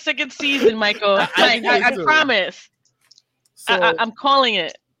like the second season, Michael. I promise. So, I'm calling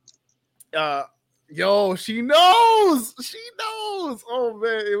it. Yo, she knows. She knows. Oh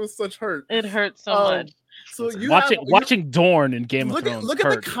man, it was such hurt. It hurts so much. So watching Dorn in Game of Thrones. Look at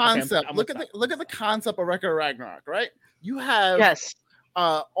the concept. Look at the concept of Record of Ragnarok, right? You have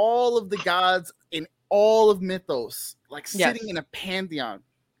all of the gods in all of mythos, sitting in a pantheon,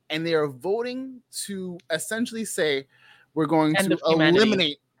 and they are voting to essentially say we're going to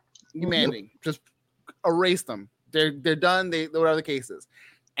eliminate humanity, just erase them. They're done. Whatever the case is.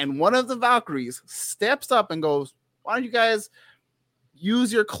 And one of the Valkyries steps up and goes, "Why don't you guys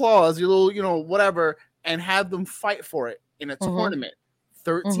use your claws, your little, whatever, and have them fight for it in a tournament?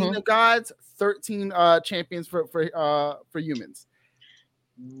 13 of gods, 13 champions for humans."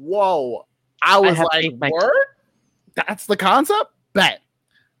 Whoa! I was like, "Word? That's the concept? Bet."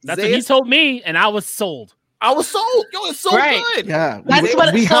 That's what he told me, and I was sold. I was sold. Yo, it's so good. Yeah,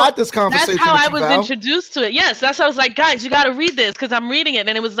 we had this conversation. That's how I was introduced to it. Yes, that's how I was like, guys, you got to read this because I'm reading it,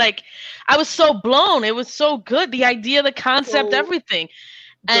 and it was like, I was so blown. It was so good. The idea, the concept, everything,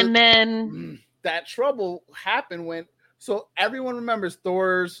 and then that trouble happened when. So everyone remembers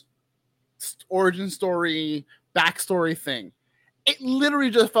Thor's origin story, backstory thing. It literally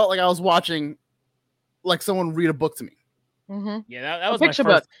just felt like I was watching, like someone read a book to me. Mm-hmm. Yeah, that was my first.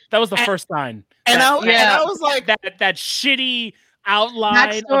 Book. That was the first sign. And I was like that shitty outline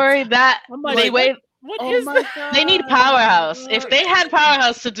backstory. What is that? God. They need Powerhouse. If they had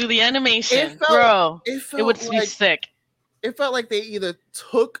Powerhouse to do the animation, it would be sick. It felt like they either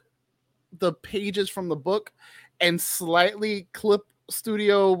took the pages from the book and slightly clip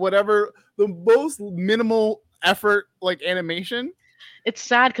studio, whatever, the most minimal effort like animation. It's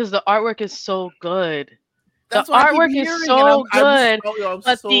sad because the artwork is so good. That's the artwork is so good,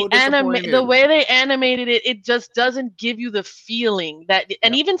 but the way they animated it, it just doesn't give you the feeling that.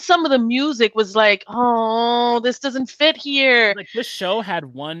 And even some of the music was like, "Oh, this doesn't fit here." Like this show had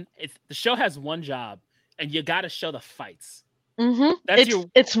one. The show has one job, and you got to show the fights. Mm-hmm.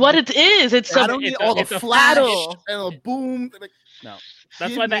 It's what it is. It's I don't need all the flash and the boom. No,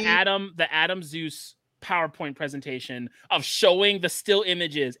 that's why the Adam Zeus PowerPoint presentation of showing the still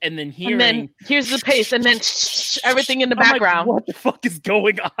images and then hearing. And then here's the pace, and then everything in the background. Like, what the fuck is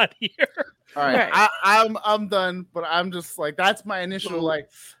going on here? All right, I'm done, but I'm just like that's my initial like.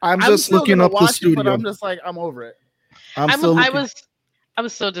 I'm just looking up the studio, but I'm just like I'm over it. I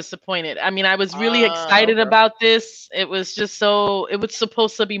was so disappointed. I mean, I was really excited about this. It was just it was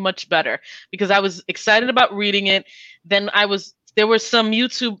supposed to be much better because I was excited about reading it. Then there were some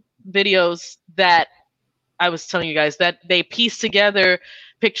YouTube videos that I was telling you guys that they pieced together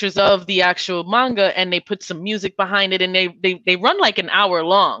pictures of the actual manga and they put some music behind it and they run like an hour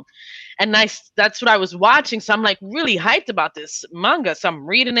long. And that's what I was watching. So I'm like really hyped about this manga. So I'm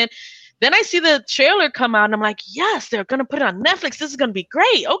reading it. Then I see the trailer come out and I'm like, yes, they're going to put it on Netflix. This is going to be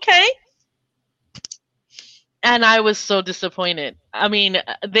great. Okay. And I was so disappointed. I mean,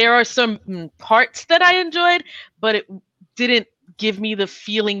 there are some parts that I enjoyed, but it didn't give me the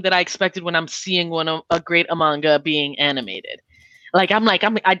feeling that I expected when I'm seeing a great manga being animated. I'm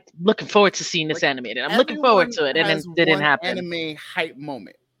looking forward to seeing this animated. I'm looking forward to it, and it didn't happen. Anime hype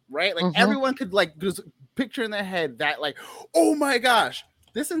moment, right? Like everyone could like just picture in their head that like, oh my gosh,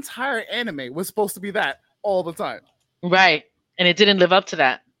 this entire anime was supposed to be that all the time, right? And it didn't live up to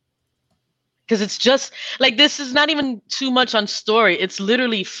that. Because it's just like this is not even too much on story. It's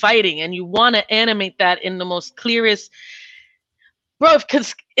literally fighting, and you want to animate that in the most clearest. Bro,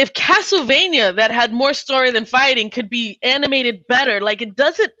 because if Castlevania that had more story than fighting could be animated better, like it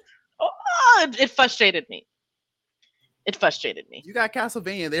doesn't. It frustrated me. It frustrated me. You got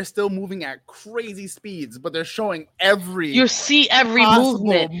Castlevania; they're still moving at crazy speeds, but they're showing every. You see every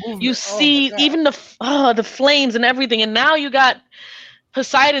movement. You see even the flames and everything, and now you got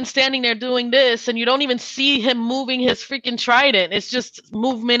Poseidon standing there doing this, and you don't even see him moving his freaking trident. It's just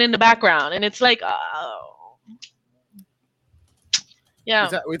movement in the background, and it's like, oh.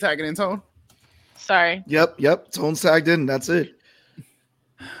 Yeah. We tagging in Tone? Sorry. Yep. Tone tagged in. That's it.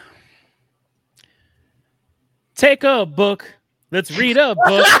 Take a book. Let's read a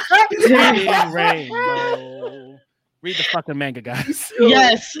book. Rainbow. Read the fucking manga, guys.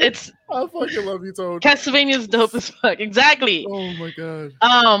 Yes, I fucking love you, Tone. Castlevania's dope as fuck. Exactly. Oh my god.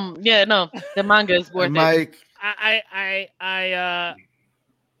 Yeah, no, the manga is worth it.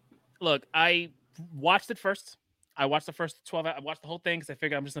 Look, I watched it first. I watched the first 12. I watched the whole thing because I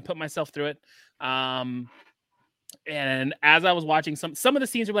figured I'm just gonna put myself through it. And as I was watching, some of the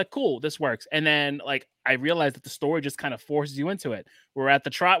scenes were like, "Cool, this works." And then like I realized that the story just kind of forces you into it. We're at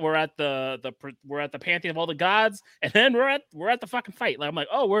the pantheon of all the gods, and then we're at the fucking fight. Like I'm like,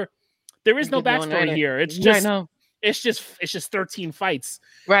 oh, there is no backstory here. It's just 13 fights,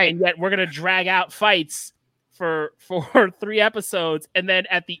 right? And yet we're gonna drag out fights for 3 episodes, and then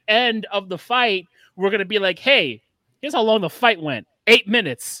at the end of the fight, we're gonna be like, hey, here's how long the fight went. 8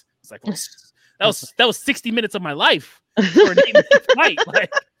 minutes. It's like, well, that was 60 minutes of my life for an 8-minute fight.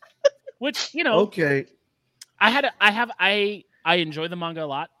 Like, which, you know, okay. I enjoy the manga a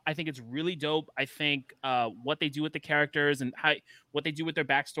lot. I think it's really dope. I think what they do with the characters and what they do with their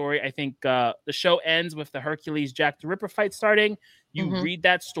backstory. I think the show ends with the Hercules Jack the Ripper fight starting. You read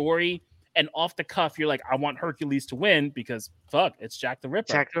that story, and off the cuff, you're like, I want Hercules to win because fuck, it's Jack the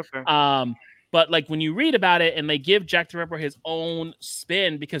Ripper. Jack the Ripper. But like when you read about it and they give Jack the Ripper his own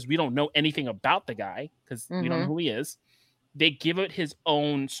spin because we don't know anything about the guy because we don't know who he is. They give it his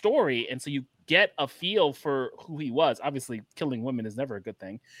own story, and so get a feel for who he was. Obviously, killing women is never a good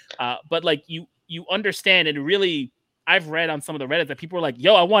thing, but like you understand, and really, I've read on some of the Reddit that people were like,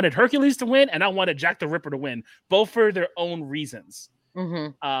 "Yo, I wanted Hercules to win, and I wanted Jack the Ripper to win, both for their own reasons."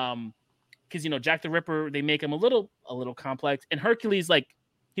 Because Jack the Ripper, they make him a little complex, and Hercules, like,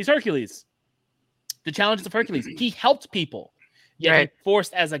 he's Hercules. The challenges of Hercules, he helped people. Yet Right. he's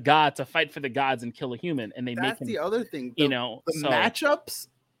forced as a god to fight for the gods and kill a human, and they make him. The other thing. The Matchups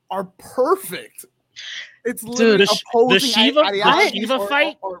are perfect. It's Dude, literally the opposing Shiva ideologies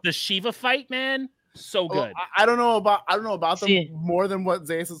fight, or- the Shiva fight, man, so good. I don't know about them See. more than what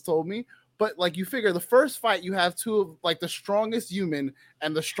Zeus has told me, but like you figure the first fight you have two of like the strongest human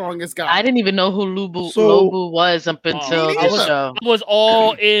and the strongest guy. I didn't even know who Lobu was up until Me this neither. show. I was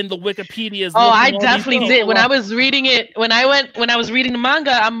all in the Wikipedias. Oh, I looking all definitely these did. When I people was reading it, when I was reading the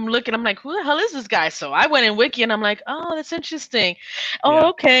manga, I'm like, who the hell is this guy? So I went in Wiki and I'm like, oh, that's interesting. Oh, Yeah.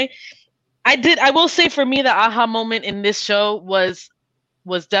 okay. I will say for me, the aha moment in this show was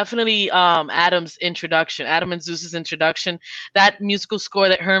definitely Adam's introduction, Adam and Zeus's introduction. That musical score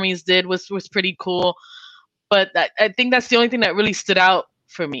that Hermes did was pretty cool. But I think that's the only thing that really stood out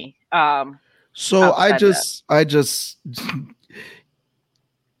for me. So I outside just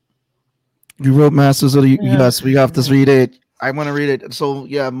you wrote Masters of the Yes, we have to read it. I want to read it. So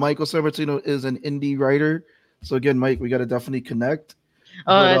yeah, Michael Sammartino is an indie writer. So again, Mike, we got to definitely connect.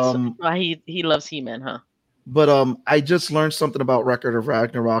 Oh, But, that's why he loves He-Man, huh? But I just learned something about Record of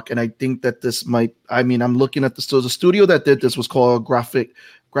Ragnarok, and I think that this might. I mean, I'm looking at the studio that did this was called Graphic.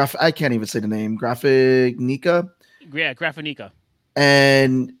 I can't even say the name. Graphinica. Yeah, Graphinica.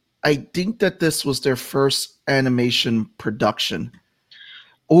 And I think that this was their first animation production.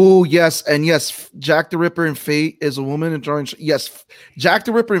 Oh yes, and yes, Jack the Ripper in Fate is a woman and drawing. Yes, Jack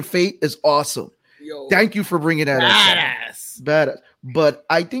the Ripper in Fate is awesome. Yo, Thank you for bringing that up. Badass. But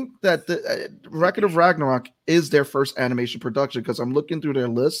I think that the Record of Ragnarok is their first animation production because I'm looking through their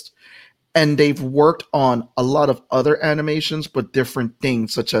list and they've worked on a lot of other animations, but different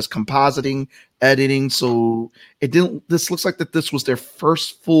things such as compositing, editing. So this looks like that this was their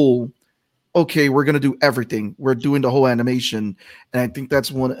first full, okay, we're going to do everything. We're doing the whole animation. And I think that's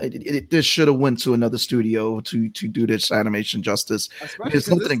one, this should have went to another studio to do this animation justice.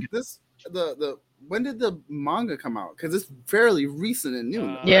 Especially when did the manga come out? Because it's fairly recent and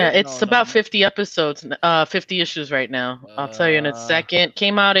new. Yeah, it's about 50 episodes, 50 issues right now. I'll tell you in a second.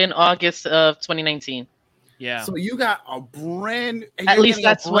 Came out in August of 2019. Yeah. So you got a brand. At least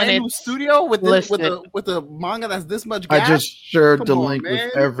that's when new it's studio with the manga that's this much. Gas? I just shared the link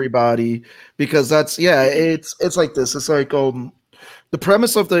with everybody because it's like this. It's like the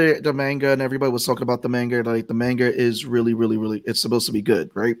premise of the manga, and everybody was talking about the manga. Like the manga is really, really, really. It's supposed to be good,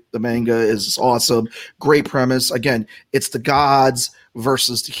 right? The manga is awesome, great premise. Again, it's the gods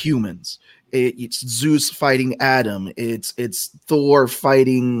versus the humans. It's Zeus fighting Adam. It's Thor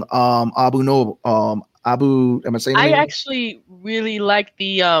fighting Abu. Am I saying? I actually really like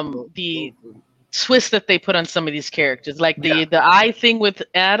the twist that they put on some of these characters, like the eye thing with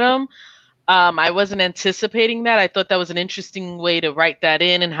Adam. I wasn't anticipating that. I thought that was an interesting way to write that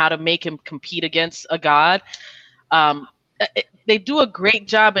in and how to make him compete against a god. They do a great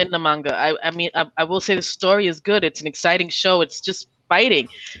job in the manga. I mean, I will say the story is good. It's an exciting show. It's just fighting.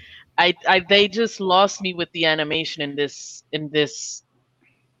 They just lost me with the animation in this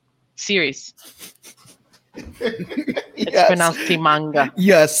series. It's pronounced manga.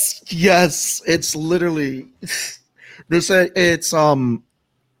 Yes. It's literally it's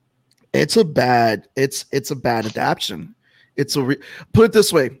a bad adaptation. Put it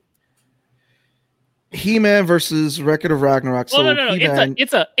this way: He-Man versus Record of Ragnarok. Well, no.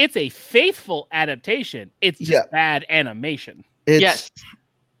 It's a faithful adaptation. It's just bad animation. Yes.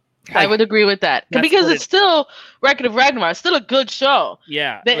 I would agree with that because it's still Record of Ragnarok. It's still a good show.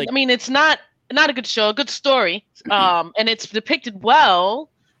 Yeah. I mean, it's not a good show, a good story. And it's depicted well.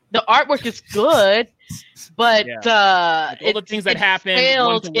 The artwork is good, but all the things that happened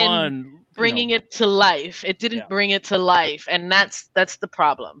failed in bringing it to life. It didn't bring it to life, and that's the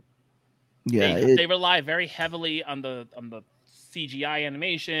problem. Yeah, they rely very heavily on the CGI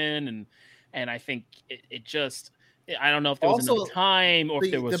animation, and I think it just. I don't know if there was enough time or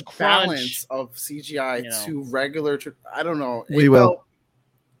if there was the crunch. balance of CGI to regular. I don't know. We will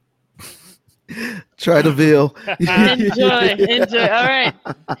try to veal. Enjoy. All right.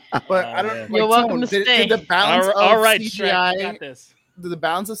 But I don't. You're welcome to stay. Did the balance of CGI? Got this. Did the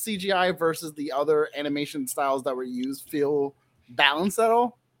balance of CGI versus the other animation styles that were used feel balanced at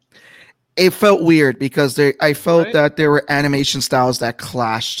all? It felt weird because I felt that there were animation styles that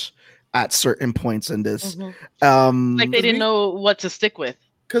clashed at certain points in this. Like they didn't know what to stick with.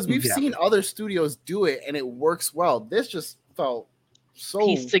 because we've seen other studios do it and it works well. This just felt so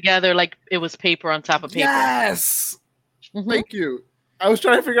pieced together like it was paper on top of paper. Yes. Thank you. I was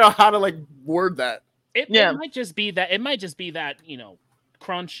trying to figure out how to like word that. It might just be that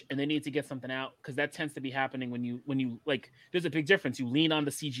crunch and they need to get something out, because that tends to be happening when you like, there's a big difference. You lean on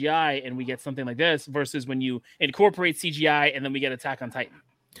the CGI and we get something like this versus when you incorporate CGI and then we get Attack on Titan.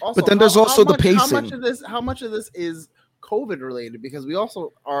 Also, but then there's also the pacing. How much of this is COVID related? Because we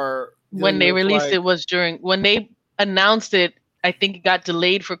also are when they released it was when they announced it. I think it got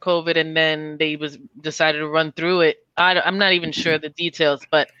delayed for COVID, and then they decided to run through it. I'm not even sure the details,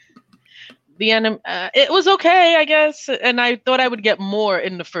 but it was okay, I guess. And I thought I would get more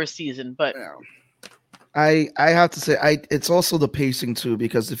in the first season, but I have to say, it's also the pacing too,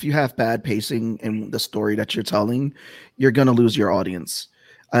 because if you have bad pacing in the story that you're telling, you're gonna lose your audience,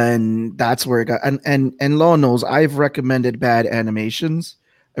 and that's where it got. And Law knows I've recommended bad animations.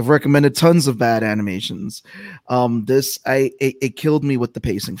 I've recommended tons of bad animations. It killed me with the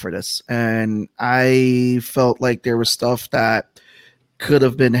pacing for this, and I felt like there was stuff that could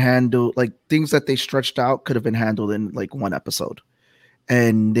have been handled, like things that they stretched out could have been handled in like one episode,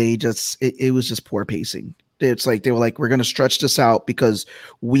 and they just it was just poor pacing. It's like they were like, we're going to stretch this out because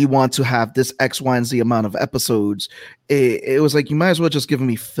we want to have this X, Y, and Z amount of episodes. It was like, you might as well just give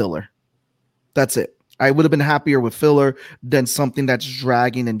me filler. That's it. I would have been happier with filler than something that's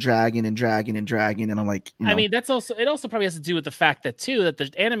dragging and dragging and dragging and dragging. And I'm like, I mean, it also probably has to do with the fact that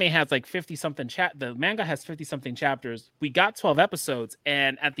the anime has like 50 something the manga has 50 something chapters. We got 12 episodes,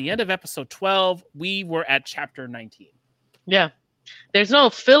 and at the end of episode 12, we were at chapter 19. Yeah. There's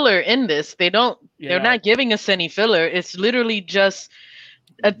no filler in this. They're not giving us any filler. It's literally just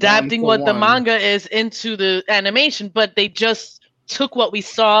adapting what the manga is into the animation, but they just took what we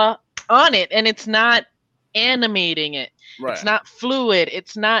saw on it, and it's not animating it. Right. It's not fluid.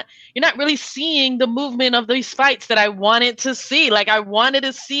 You're not really seeing the movement of these fights that I wanted to see. Like, I wanted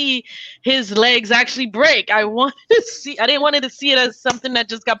to see his legs actually break. I didn't want to see it as something that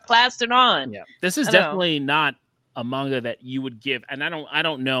just got plastered on. Yeah. This is definitely not a manga that you would give, and I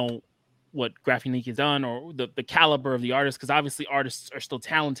don't know what Graphic Geek has done or the caliber of the artist, because obviously artists are still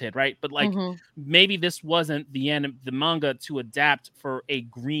talented, right? But like maybe this wasn't the manga to adapt for a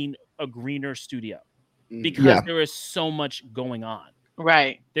greener studio, because there is so much going on.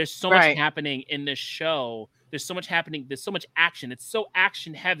 Right. There's so much happening in this show. There's so much happening. There's so much action. It's so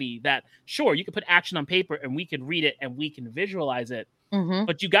action heavy that sure, you can put action on paper and we can read it and we can visualize it,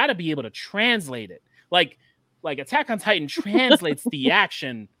 but you got to be able to translate it. Like Attack on Titan translates the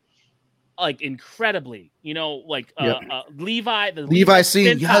action like incredibly, like Levi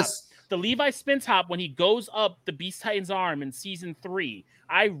scene, yes. The Levi spin top when he goes up the Beast Titan's arm in season 3.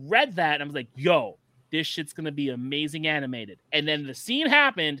 I read that and I was like, yo, this shit's gonna be amazing animated. And then the scene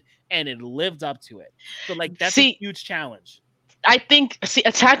happened and it lived up to it. So like that's a huge challenge. I think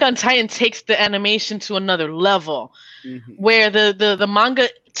Attack on Titan takes the animation to another level, where the manga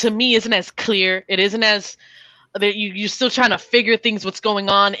to me isn't as clear. It isn't as you're still trying to figure what's going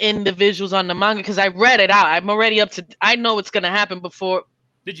on in the visuals on the manga, because I read it out. I'm already up to. I know what's gonna happen before.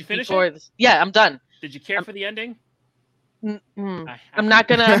 Did you finish it? Yeah, I'm done. Did you care for the ending? I'm not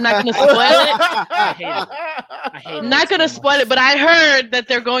gonna spoil it. I hate it. I'm not gonna spoil it, but I heard that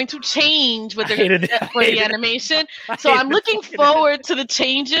they're going to change what they're gonna get for the animation. So I'm looking forward to the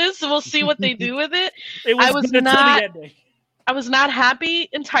changes. So we'll see what they do with it. I was not happy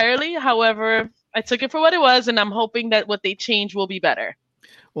entirely. However, I took it for what it was, and I'm hoping that what they change will be better.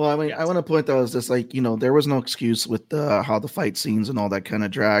 Well, I mean, I want to point out is just like, there was no excuse with how the fight scenes and all that kind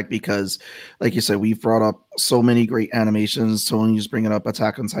of drag, because like you said, we've brought up so many great animations. Tony's bringing up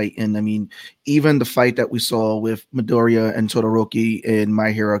Attack on Titan. I mean, even the fight that we saw with Midoriya and Todoroki in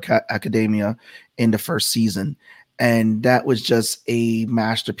My Hero Academia in the first season. And that was just a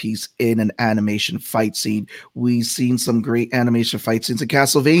masterpiece in an animation fight scene. We've seen some great animation fight scenes in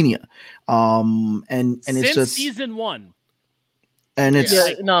Castlevania. And it's just season 1. And it's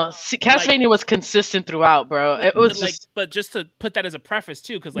Castlevania was consistent throughout, bro. It was but just to put that as a preface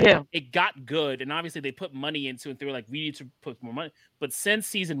too, because it got good, and obviously they put money into it. They were like, we need to put more money. But since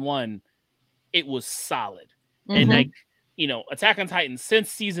season 1, it was solid, and Attack on Titan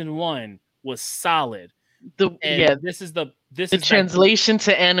since season 1 was solid. This is the translation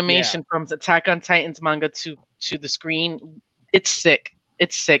to animation from Attack on Titan's manga to the screen. It's sick.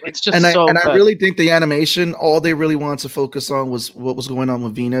 It's sick. It's just I good. really think the animation, all they really wanted to focus on was what was going on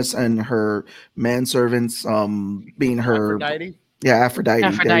with Venus and her manservants, being her Aphrodite. Yeah, Aphrodite.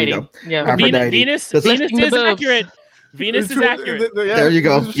 Yeah, Aphrodite. Venus is accurate. Venus is accurate. There you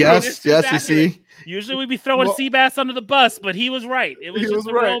go. Yes, you see. Usually we'd be throwing Seabass under the bus, but he was right. It was just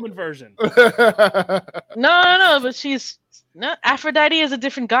the Roman version. No, but she's not. Aphrodite is a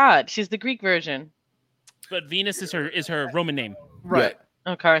different god. She's the Greek version. But Venus is her Roman name. Right.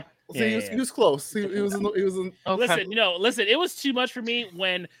 Yeah. Okay. So he was close. He was in. Okay. Listen. It was too much for me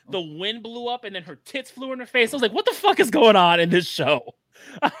when the wind blew up and then her tits flew in her face. I was like, "What the fuck is going on in this show?"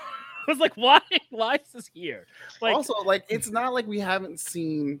 I was like, "Why is this here?" Like, also, like, it's not like we haven't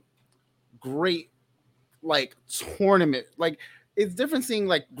seen great, like, tournament. Like, it's different seeing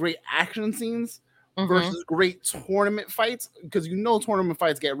like great action scenes versus great tournament fights, because tournament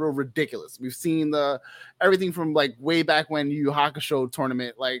fights get real ridiculous. We've seen everything from like way back when Yu Yu Hakusho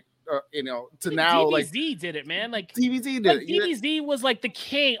tournament, like. To now, DBZ like did it, man. Like DBZ did. DBZ was like the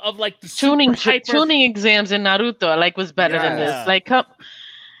king of like the tuning exams in Naruto. Like was better than this. Like,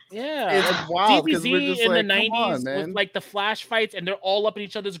 it's wild because we're just in like, the 90s man. with like the flash fights, and they're all up in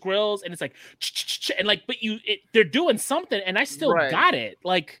each other's grills, and it's like, and like, but they're doing something, and I still got it,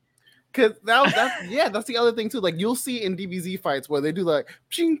 like. Because that's the other thing too. Like you'll see in DBZ fights where they do like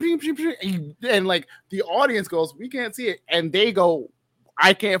ping, ping, ping, ping, and like the audience goes, "We can't see it," and they go,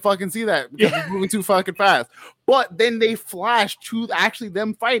 I can't fucking see that because it's moving too fucking fast. But then they flash to actually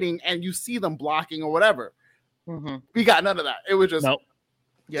them fighting, and you see them blocking or whatever. We got none of that. It was just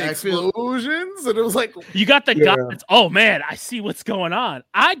explosions, and it was like you got the guys. Oh man, I see what's going on.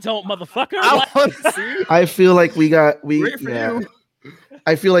 I don't, motherfucker. I feel like you.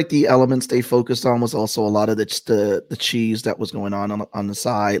 I feel like the elements they focused on was also a lot of the cheese that was going on the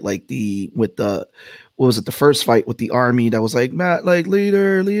side, like what was it, the first fight with the army that was like Matt, like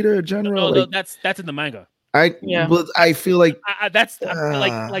leader, general. No, that's in the manga. I feel like that's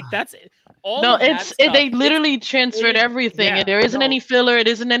like that's all. No, they literally transferred everything, and there isn't any filler. It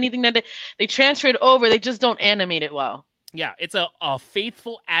isn't anything that they transferred over. They just don't animate it well. Yeah, it's a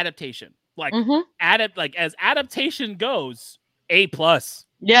faithful adaptation. Like as adaptation goes, A+.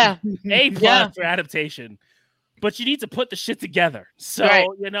 Yeah, A+ for adaptation. But you need to put the shit together. So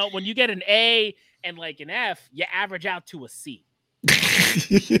when you get an A and like an F, you average out to a C. There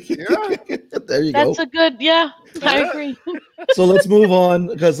you go. That's a good, I agree. So let's move on,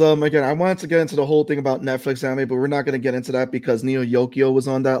 because again, I wanted to get into the whole thing about Netflix anime, but we're not going to get into that because Neo Yokio was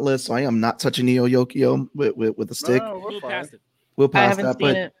on that list. So I am not touching Neo Yokio with a stick. No, We'll pass it. We'll pass I haven't that. seen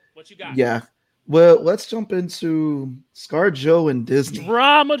But it. What you got? yeah, well, let's jump into ScarJo and Disney.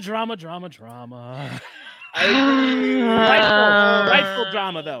 Drama. Rightful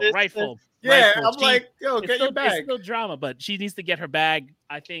drama though. Rightful. Yeah, rightful. I'm like, yo, get your bag. It's still drama, but she needs to get her bag.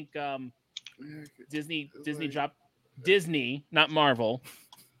 I think Disney, not Marvel,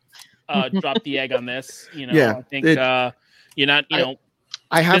 dropped the egg on this. I think you're not.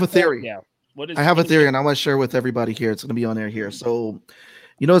 I have a theory. Yeah. I have a theory, and I want to share with everybody here. It's going to be on air here. So,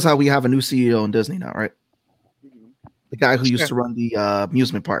 you notice how we have a new CEO in Disney now, right? The guy who used to run the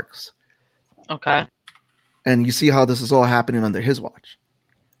amusement parks. Okay. And you see how this is all happening under his watch.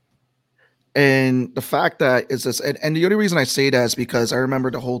 And the fact that is this, and the only reason I say that is because I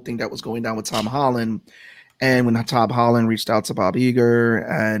remember the whole thing that was going down with Tom Holland. And when Tom Holland reached out to Bob Iger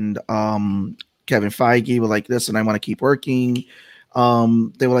and Kevin Feige were like, listen, I want to keep working.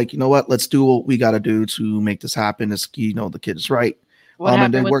 They were like, you know what? Let's do what we got to do to make this happen. The kid is right. What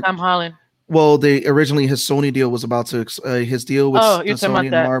happened with Tom Holland? Well, originally his Sony deal was about to his deal with Sony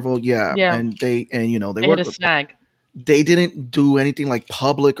and Marvel, and they hit a snag. They didn't do anything like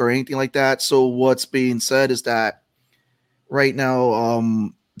public or anything like that. So what's being said is that right now,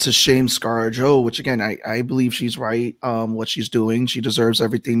 to shame ScarJo, which again I believe she's right. What she's doing, she deserves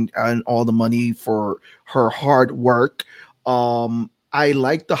everything and all the money for her hard work. I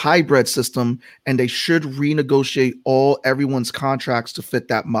like the hybrid system, and they should renegotiate everyone's contracts to fit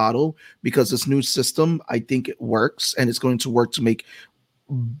that model, because this new system, I think it works, and it's going to work to make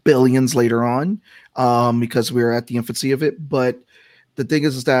billions later on, because we're at the infancy of it. But the thing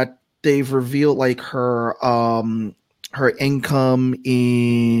is that they've revealed like her income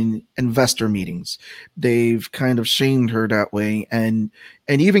in investor meetings. They've kind of shamed her that way, and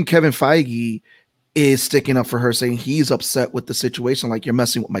even Kevin Feige is sticking up for her, saying he's upset with the situation, like, you're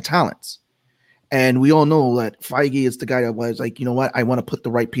messing with my talents. And we all know that Feige is the guy that was like, you know what, I want to put the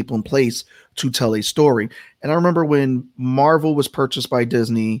right people in place to tell a story. And I remember when Marvel was purchased by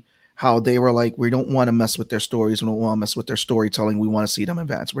Disney, how they were like, we don't want to mess with their stories, we don't want to mess with their storytelling, we want to see them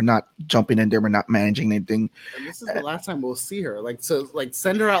advance. We're not jumping in there, we're not managing anything. And this is the last time we'll see her. Like, so like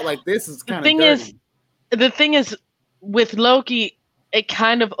send her out like this is kind of the thing is with Loki, it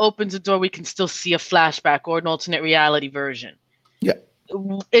kind of opens a door. We can still see a flashback or an alternate reality version. Yeah.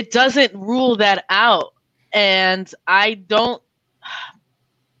 It doesn't rule that out. And I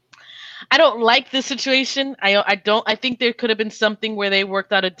I don't like this situation. I think there could have been something where they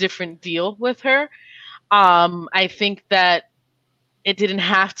worked out a different deal with her. I think that it didn't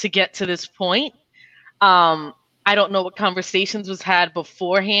have to get to this point. I don't know what conversations was had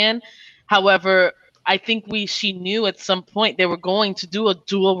beforehand. However, I think she knew at some point they were going to do a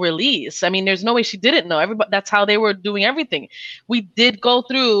dual release. I mean, there's no way she didn't know. That's how they were doing everything. We did go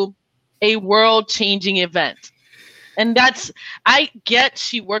through a world-changing event. And I get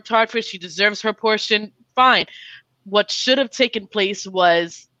she worked hard for it. She deserves her portion. Fine. What should have taken place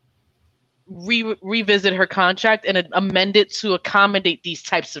was revisit her contract and amend it to accommodate these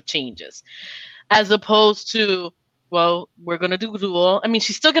types of changes. As opposed to, well, we're going to do dual. I mean,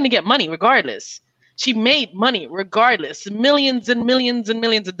 she's still going to get money regardless. She made money regardless, millions and millions and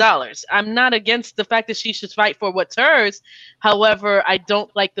millions of dollars. I'm not against the fact that she should fight for what's hers. However, I don't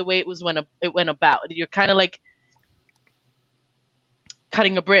like the way it went about. You're kind of like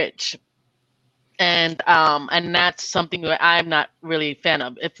cutting a bridge, and that's something that I'm not really a fan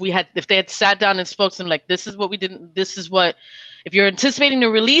of. If they had sat down and spoke to them like, this is what we didn't. This is what. If you're anticipating to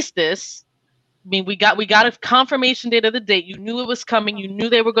release this. I mean, we got a confirmation date of the date. You knew it was coming. You knew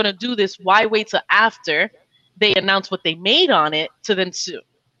they were going to do this. Why wait till after they announce what they made on it to then sue?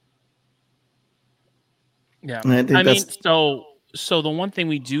 Yeah, I mean, so the one thing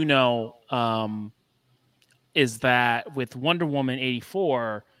we do know is that with Wonder Woman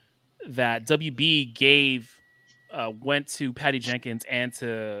 84, that WB went to Patty Jenkins and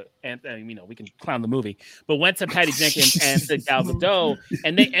we can clown the movie, but went to Patty Jenkins and to Gal Gadot,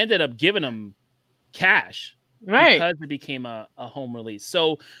 and they ended up giving them cash, right? Because it became a home release.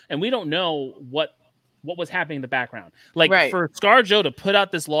 So, and we don't know what was happening in the background. Like for ScarJo to put out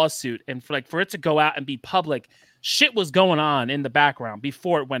this lawsuit and for it to go out and be public, shit was going on in the background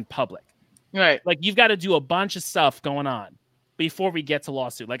before it went public. Right. Like you've got to do a bunch of stuff going on before we get to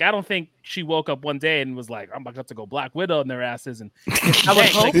lawsuit. Like I don't think she woke up one day and was like, I'm about to go Black Widow in their asses. And I would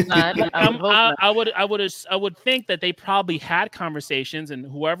hope not. I would think that they probably had conversations,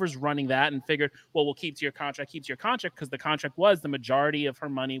 and whoever's running that and figured, well, we'll keep to your contract, because the contract was the majority of her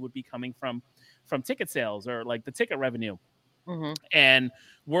money would be coming from ticket sales or like the ticket revenue. Mm-hmm. And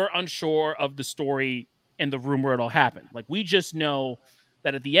we're unsure of the story and the room where it all happened. Like we just know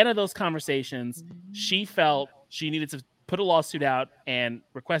that at the end of those conversations, she felt she needed to put a lawsuit out and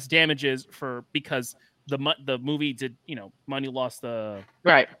request damages because the movie did, money lost the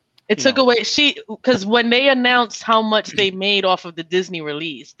right. It took away because when they announced how much they made off of the Disney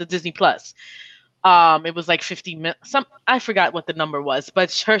release, the Disney Plus, it was like 50 million. I forgot what the number was,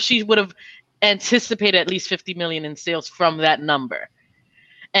 but she would have anticipated at least 50 million in sales from that number,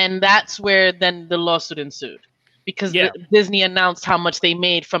 and that's where then the lawsuit ensued. Because Disney announced how much they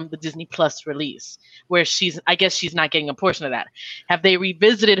made from the Disney Plus release, where I guess she's not getting a portion of that. Have they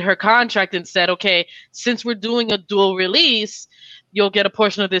revisited her contract and said, okay, since we're doing a dual release, you'll get a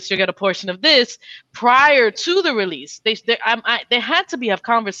portion of this, you'll get a portion of this prior to the release? They had to have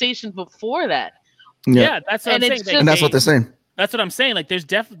conversations before that. Yeah, that's what I'm saying. And that's what they're saying. That's what I'm saying. Like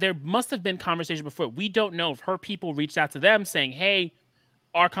there must have been conversation before. We don't know if her people reached out to them saying, hey,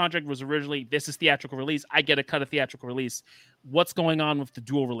 our contract was originally, this is theatrical release. I get a cut of theatrical release. What's going on with the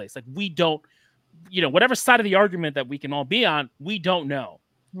dual release? Like we don't, whatever side of the argument that we can all be on, we don't know.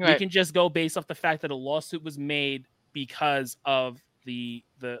 Right. We can just go based off the fact that a lawsuit was made because of the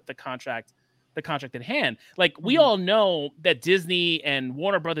contract at hand. Like we all know that Disney and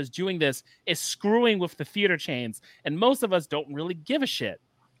Warner Brothers doing this is screwing with the theater chains, and most of us don't really give a shit.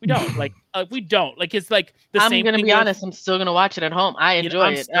 We don't we don't like. It's like the same. I'm gonna be honest. I'm still gonna watch it at home. I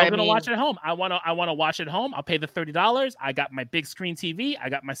enjoy it. I'm gonna watch it at home. I wanna watch it at home. I'll pay the $30. I got my big screen TV. I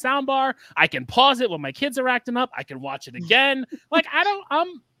got my sound bar. I can pause it when my kids are acting up. I can watch it again. Like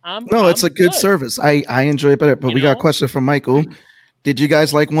it's a good service. I enjoy it better. But we got a question from Michael. Did you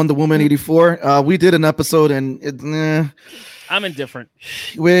guys like Wonder Woman 84? We did an episode and I'm indifferent.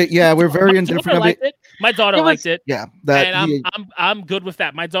 We're very indifferent. My daughter liked it. Yeah, I'm good with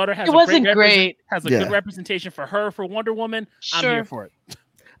that. My daughter has a good representation for her for Wonder Woman. Sure. I'm here for it.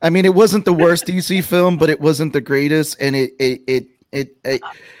 I mean, it wasn't the worst DC film, but it wasn't the greatest, and it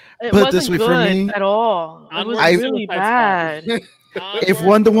wasn't this way good for me at all. It was really bad. If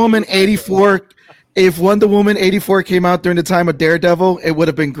Wonder Woman 84 came out during the time of Daredevil, it would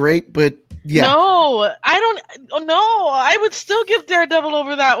have been great, but yeah. No, I don't. No, I would still give Daredevil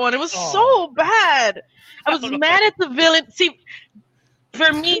over that one. It was so bad. I was mad at the villain. See,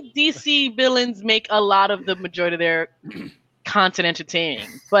 for me, DC villains make a lot of the majority of their content entertaining,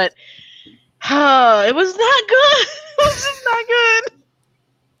 but it was not good. It was just not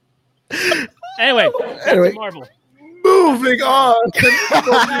good. Anyway, Marvel. Boom. Moving on.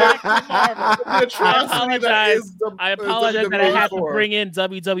 I apologize that I had to bring in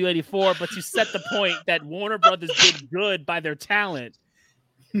WW84, but to set the point that Warner Brothers did good by their talent,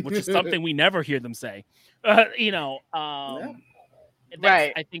 which is something we never hear them say.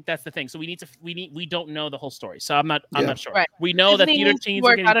 Right. I think that's the thing. So we don't know the whole story. So I'm not sure. Right. We know that theater teams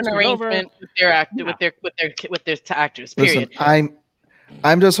work are out an getting arrangement with their actors. Period. Listen,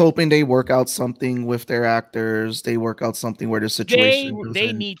 I'm just hoping they work out something with their actors. They work out something where the situation.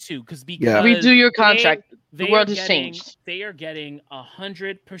 They need to because redo your contract. The world has changed. They are getting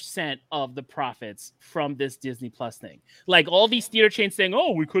 100% of the profits from this Disney Plus thing. Like all these theater chains saying,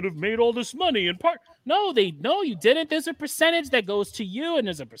 "Oh, we could have made all this money in part." No, you didn't. There's a percentage that goes to you, and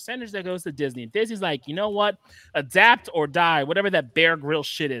there's a percentage that goes to Disney. And Disney's like, you know what? Adapt or die. Whatever that Bear Grylls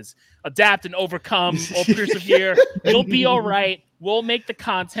shit is. Adapt and overcome or persevere. You'll be all right. We'll make the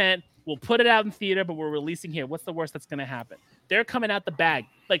content. We'll put it out in theater, but we're releasing here. What's the worst that's going to happen? They're coming out the bag.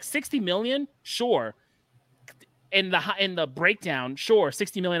 Like 60 million, sure. In the breakdown, sure,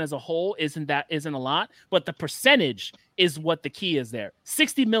 60 million as a whole isn't a lot, but the percentage is what the key is there.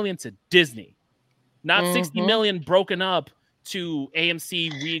 60 million to Disney, not 60 million broken up to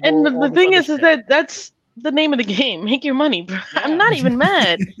AMC, Regal. And the thing is that that's the name of the game. Make your money, bro. Yeah. I'm not even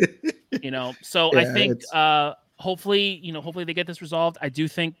mad. So I think hopefully they get this resolved. I do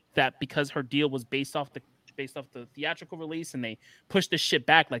think that because her deal was based off the theatrical release and they pushed this shit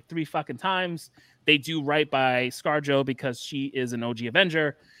back like 3 fucking times, they do right by ScarJo because she is an OG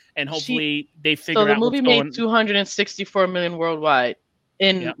Avenger, and hopefully they figure out. So the movie made 264 million worldwide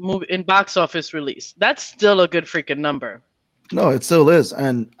in box office release. That's still a good freaking number. No, it still is.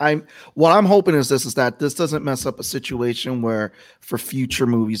 And what I'm hoping is that this doesn't mess up a situation where for future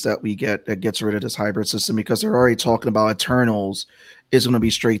movies that we get that gets rid of this hybrid system, because they're already talking about Eternals is going to be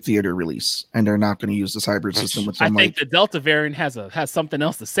straight theater release and they're not going to use this hybrid system. Which I think the Delta variant has something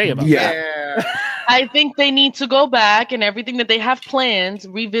else to say about that. I think they need to go back and everything that they have planned,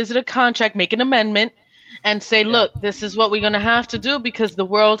 revisit a contract, make an amendment and say, look, this is what we're going to have to do because the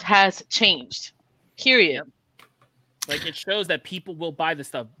world has changed. Period. Like it shows that people will buy the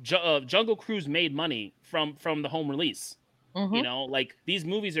stuff. Jungle Cruise made money from the home release. Mm-hmm. Like these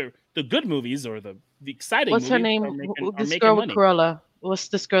movies are the good movies or the exciting. What's movies her name? This girl with Cruella. What's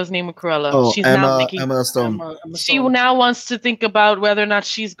this girl's name with Cruella? Oh, she's Emma Stone. She now wants to think about whether or not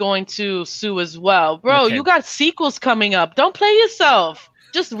she's going to sue as well. Bro, you got sequels coming up. Don't play yourself.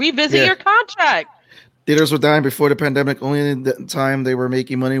 Just revisit your contract. Theaters were dying before the pandemic. Only the time they were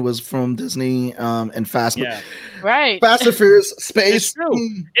making money was from Disney and Fast. Right. Fast and Furious, Space. It's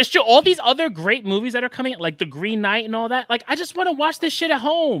true. It's true. All these other great movies that are coming, like The Green Knight and all that. Like, I just want to watch this shit at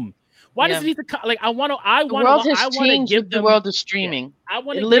home. Why does it need to? Like, I want to give the world of streaming. I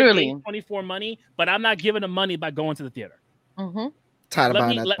want to literally give 24 money, but I'm not giving them money by going to the theater. Mm-hmm. Tired of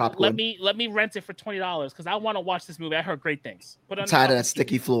buying that popcorn. Let me rent it for $20 because I want to watch this movie. I heard great things. I'm tired of that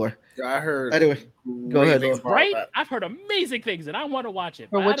sticky floor. Yeah, I heard. Anyway, go ahead. Right? I've heard amazing things, and I want to watch it.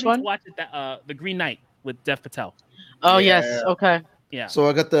 For which one? Watch it. The Green Knight with Dev Patel. Oh yes. Okay. Yeah. So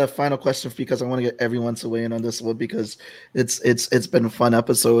I got the final question for you because I want to get everyone to weigh in on this one because it's been a fun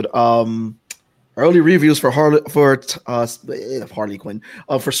episode. Early reviews for Harley Quinn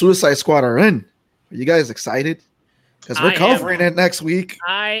for Suicide Squad are in. Are you guys excited? Because we're covering it next week.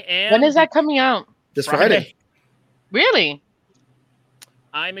 I am. When is that coming out? This Friday. Really?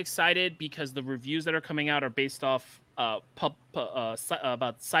 I'm excited because the reviews that are coming out are based off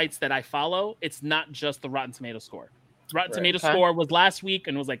about sites that I follow. It's not just the Rotten Tomato score. Rotten Tomato score was last week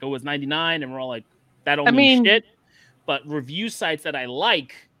and it was 99, and we're all like, that don't mean shit. But review sites that I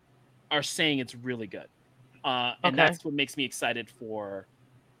like are saying it's really good, and that's what makes me excited for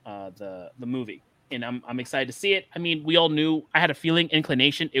the movie. And I'm excited to see it. I mean, we all knew. I had a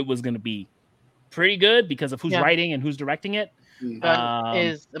inclination it was going to be pretty good because of who's writing and who's directing it. That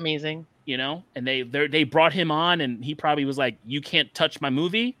is amazing. And they brought him on, and he probably was like, "You can't touch my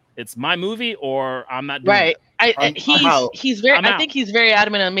movie. It's my movie, or I'm not doing it." I think he's very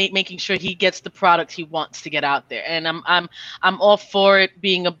adamant on making sure he gets the product he wants to get out there, and I'm all for it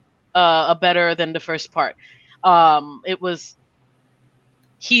being a better than the first part.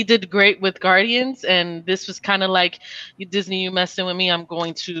 He did great with Guardians, and this was kind of like, Disney, you messing with me, I'm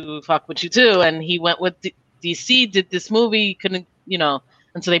going to fuck with you too. And he went with DC, did this movie, couldn't,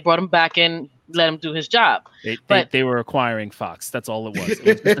 and so they brought him back in, let him do his job. They were acquiring Fox. That's all it was.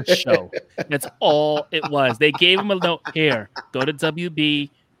 It was just a show. That's all it was. They gave him a note. Here, go to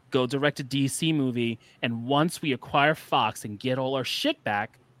WB, go direct a DC movie, and once we acquire Fox and get all our shit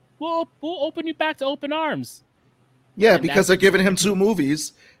back, we'll open you back to open arms. Yeah, because they're giving him 2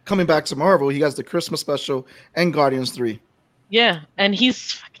 movies, coming back to Marvel, he has the Christmas special and Guardians 3. Yeah, and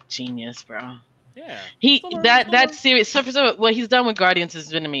he's fucking genius, bro. Yeah. That series. So what he's done with Guardians has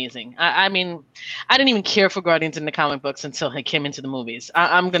been amazing. I mean, I didn't even care for Guardians in the comic books until he came into the movies.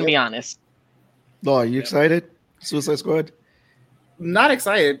 I'm gonna be honest. Oh, are you excited? Suicide Squad? Not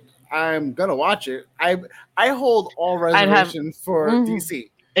excited. I'm gonna watch it. I hold all reservations for DC.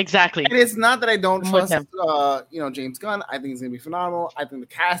 Exactly. And it's not that I don't trust James Gunn. I think he's gonna be phenomenal. I think the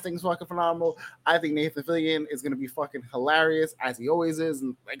casting's fucking phenomenal. I think Nathan Fillion is gonna be fucking hilarious, as he always is,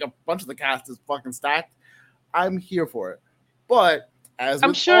 and like a bunch of the cast is fucking stacked. I'm here for it. But as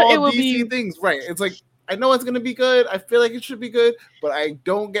I'm sure all it will DC things, right? It's like I know it's gonna be good. I feel like it should be good, but I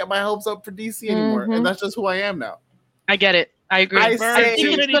don't get my hopes up for DC anymore, and that's just who I am now. I get it. I agree. I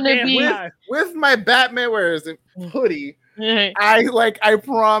think it's gonna be with my Batman hoodie. I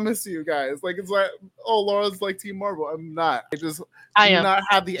promise you guys, like it's like, oh, Laura's like Team Marvel. I'm not. I do not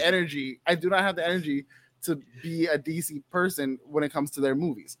have the energy. I do not have the energy to be a DC person when it comes to their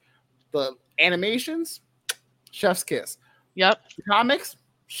movies. The animations, chef's kiss. Yep. The comics,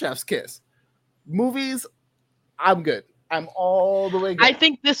 chef's kiss. Movies, I'm good. I'm all the way good. I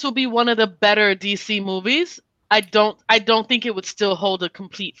think this will be one of the better DC movies. I don't think it would still hold a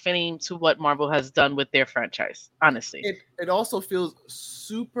complete fame to what Marvel has done with their franchise, honestly. It also feels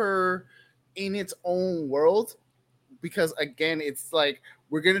super in its own world because again, it's like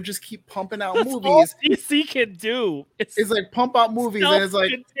we're gonna just keep pumping out movies. All DC can do. It's like pump out movies and it's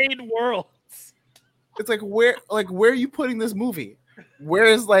like contained worlds. It's like where are you putting this movie? Where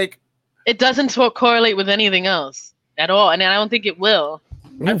is like it doesn't correlate with anything else at all, and I don't think it will.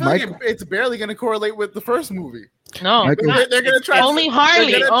 I feel like it's barely going to correlate with the first movie. No, they're going to try. Only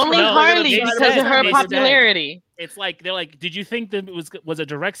Harley because of her popularity. It's like they're like, did you think that it was a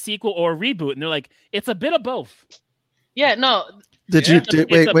direct sequel or a reboot? And they're like, it's a bit of both. Yeah, no. Wait.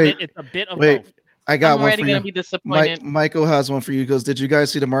 It's a bit of both. I got I'm one already for you. Gonna be disappointed. Michael has one for you. He goes, did you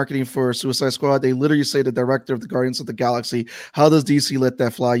guys see the marketing for Suicide Squad? They literally say the director of the Guardians of the Galaxy. How does DC let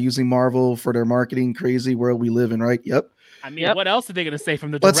that fly? Using Marvel for their marketing crazy world we live in, right? Yep. I mean, what else are they going to say from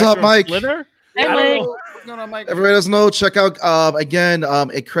the What's director up, Mike? of Slither? Hey, Mike. Everybody does know. Check out again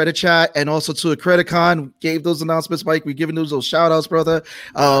a credit chat and also to a credit con. Gave those announcements, Mike. We giving those shout outs, brother.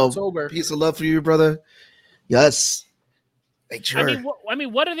 Peace of love for you, brother. Yes. Sure. I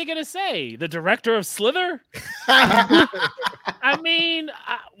mean, what are they going to say? The director of Slither? I mean,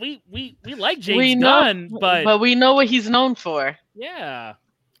 we like James Gunn, but we know what he's known for. Yeah.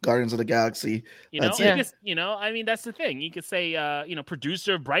 Guardians of the Galaxy. I mean, that's the thing. You could say,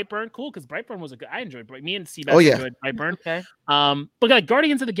 producer of Brightburn, cool, because Brightburn was I enjoyed me and Seabass enjoyed Brightburn. Okay. But like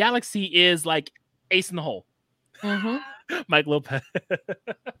Guardians of the Galaxy is like ace in the hole. Mm-hmm. Mike Lopez.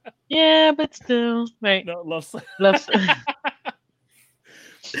 Yeah, but still, right? No, loves.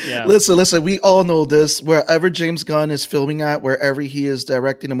 Yeah. Listen. We all know this. Wherever James Gunn is filming at, wherever he is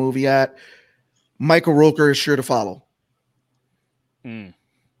directing a movie at, Michael Rooker is sure to follow.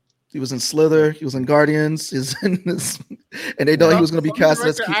 He was in Slither. He was in Guardians. He's in this, and they know he was going to be cast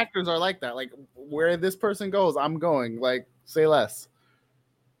as actors are like that. Like where this person goes, I'm going. Like say less.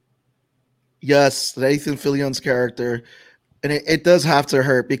 Yes, Nathan Fillion's character, and it does have to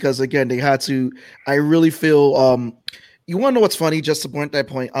hurt because again they had to. I really feel. You want to know what's funny? Just to point that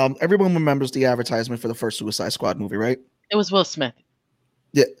point. Everyone remembers the advertisement for the first Suicide Squad movie, right? It was Will Smith.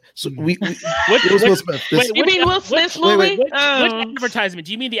 Yeah. So Will Smith. You mean Will Smith's movie? Which advertisement?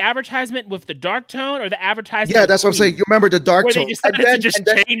 Do you mean the advertisement with the dark tone or the advertisement? Yeah, that's what I'm saying. You remember the dark tone? They decided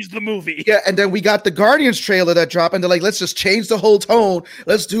to change the movie. Yeah, and then we got the Guardians trailer that dropped, and they're like, let's just change the whole tone.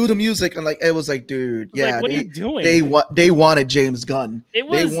 Let's do the music, and like it was like, dude, yeah, what are you doing? They wanted James Gunn. They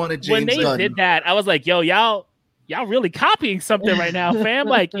wanted James Gunn. When they did that, I was like, yo, y'all really copying something right now, fam.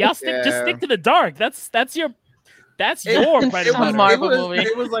 Like y'all just stick to the dark. That's your bread and butter. Marvel movie.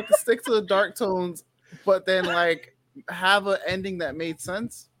 It was like stick to the dark tones, but then like have an ending that made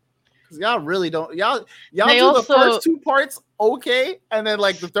sense. Because y'all really don't. Y'all do the first two parts okay, and then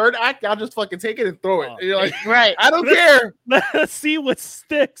like the third act, y'all just fucking take it and throw it. And you're like, right? I don't care. Let's see what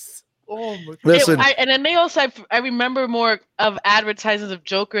sticks. Oh my God. Listen, and then they also I remember more of advertisements of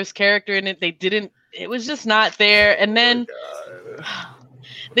Joker's character in it. They didn't. It was just not there. And then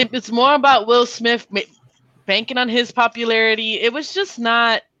it's more about Will Smith banking on his popularity. It was just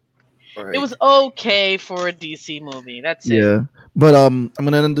not. Right. It was okay for a DC movie. That's it. Yeah, but I'm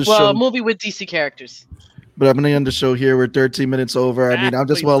gonna end the show. A movie with DC characters. But I'm gonna end the show here. We're 13 minutes over. I mean, I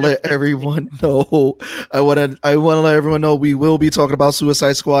just want to let everyone know. I want to let everyone know we will be talking about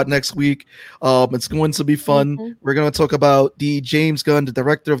Suicide Squad next week. It's going to be fun. Mm-hmm. We're going to talk about the James Gunn, the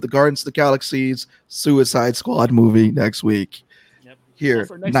director of the Guardians of the Galaxy's Suicide Squad movie next week. Yep. here.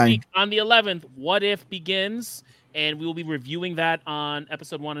 So for next 9. week on the 11th, What If begins, and we will be reviewing that on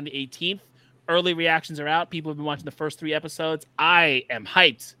episode 1 on the 18th. Early reactions are out. People have been watching the first 3 episodes. I am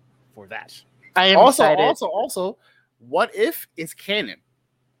hyped for that. I am also, excited. Also, What If is canon?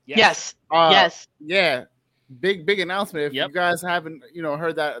 Yes. Yeah. Big announcement. If you guys haven't,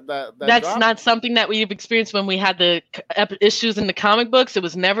 heard that that's drop. not something that we've experienced when we had the issues in the comic books. It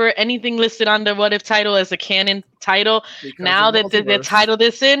was never anything listed on the What If title as a canon title. Because now that they title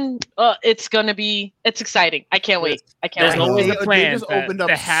this in, it's exciting. I can't wait. I can't wait. They just opened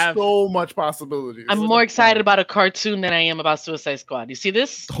up so much possibilities. I'm more excited about a cartoon than I am about Suicide Squad. You see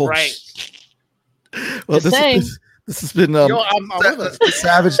this? Oh, right. Well, this has been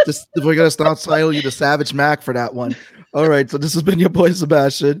Savage. We're gonna start title you the Savage Mac for that one. All right, so this has been your boy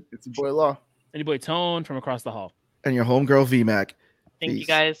Sebastian. It's your boy Law. And your boy Tone from across the hall. And your homegirl VMAC. Thank you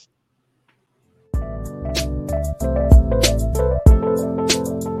guys.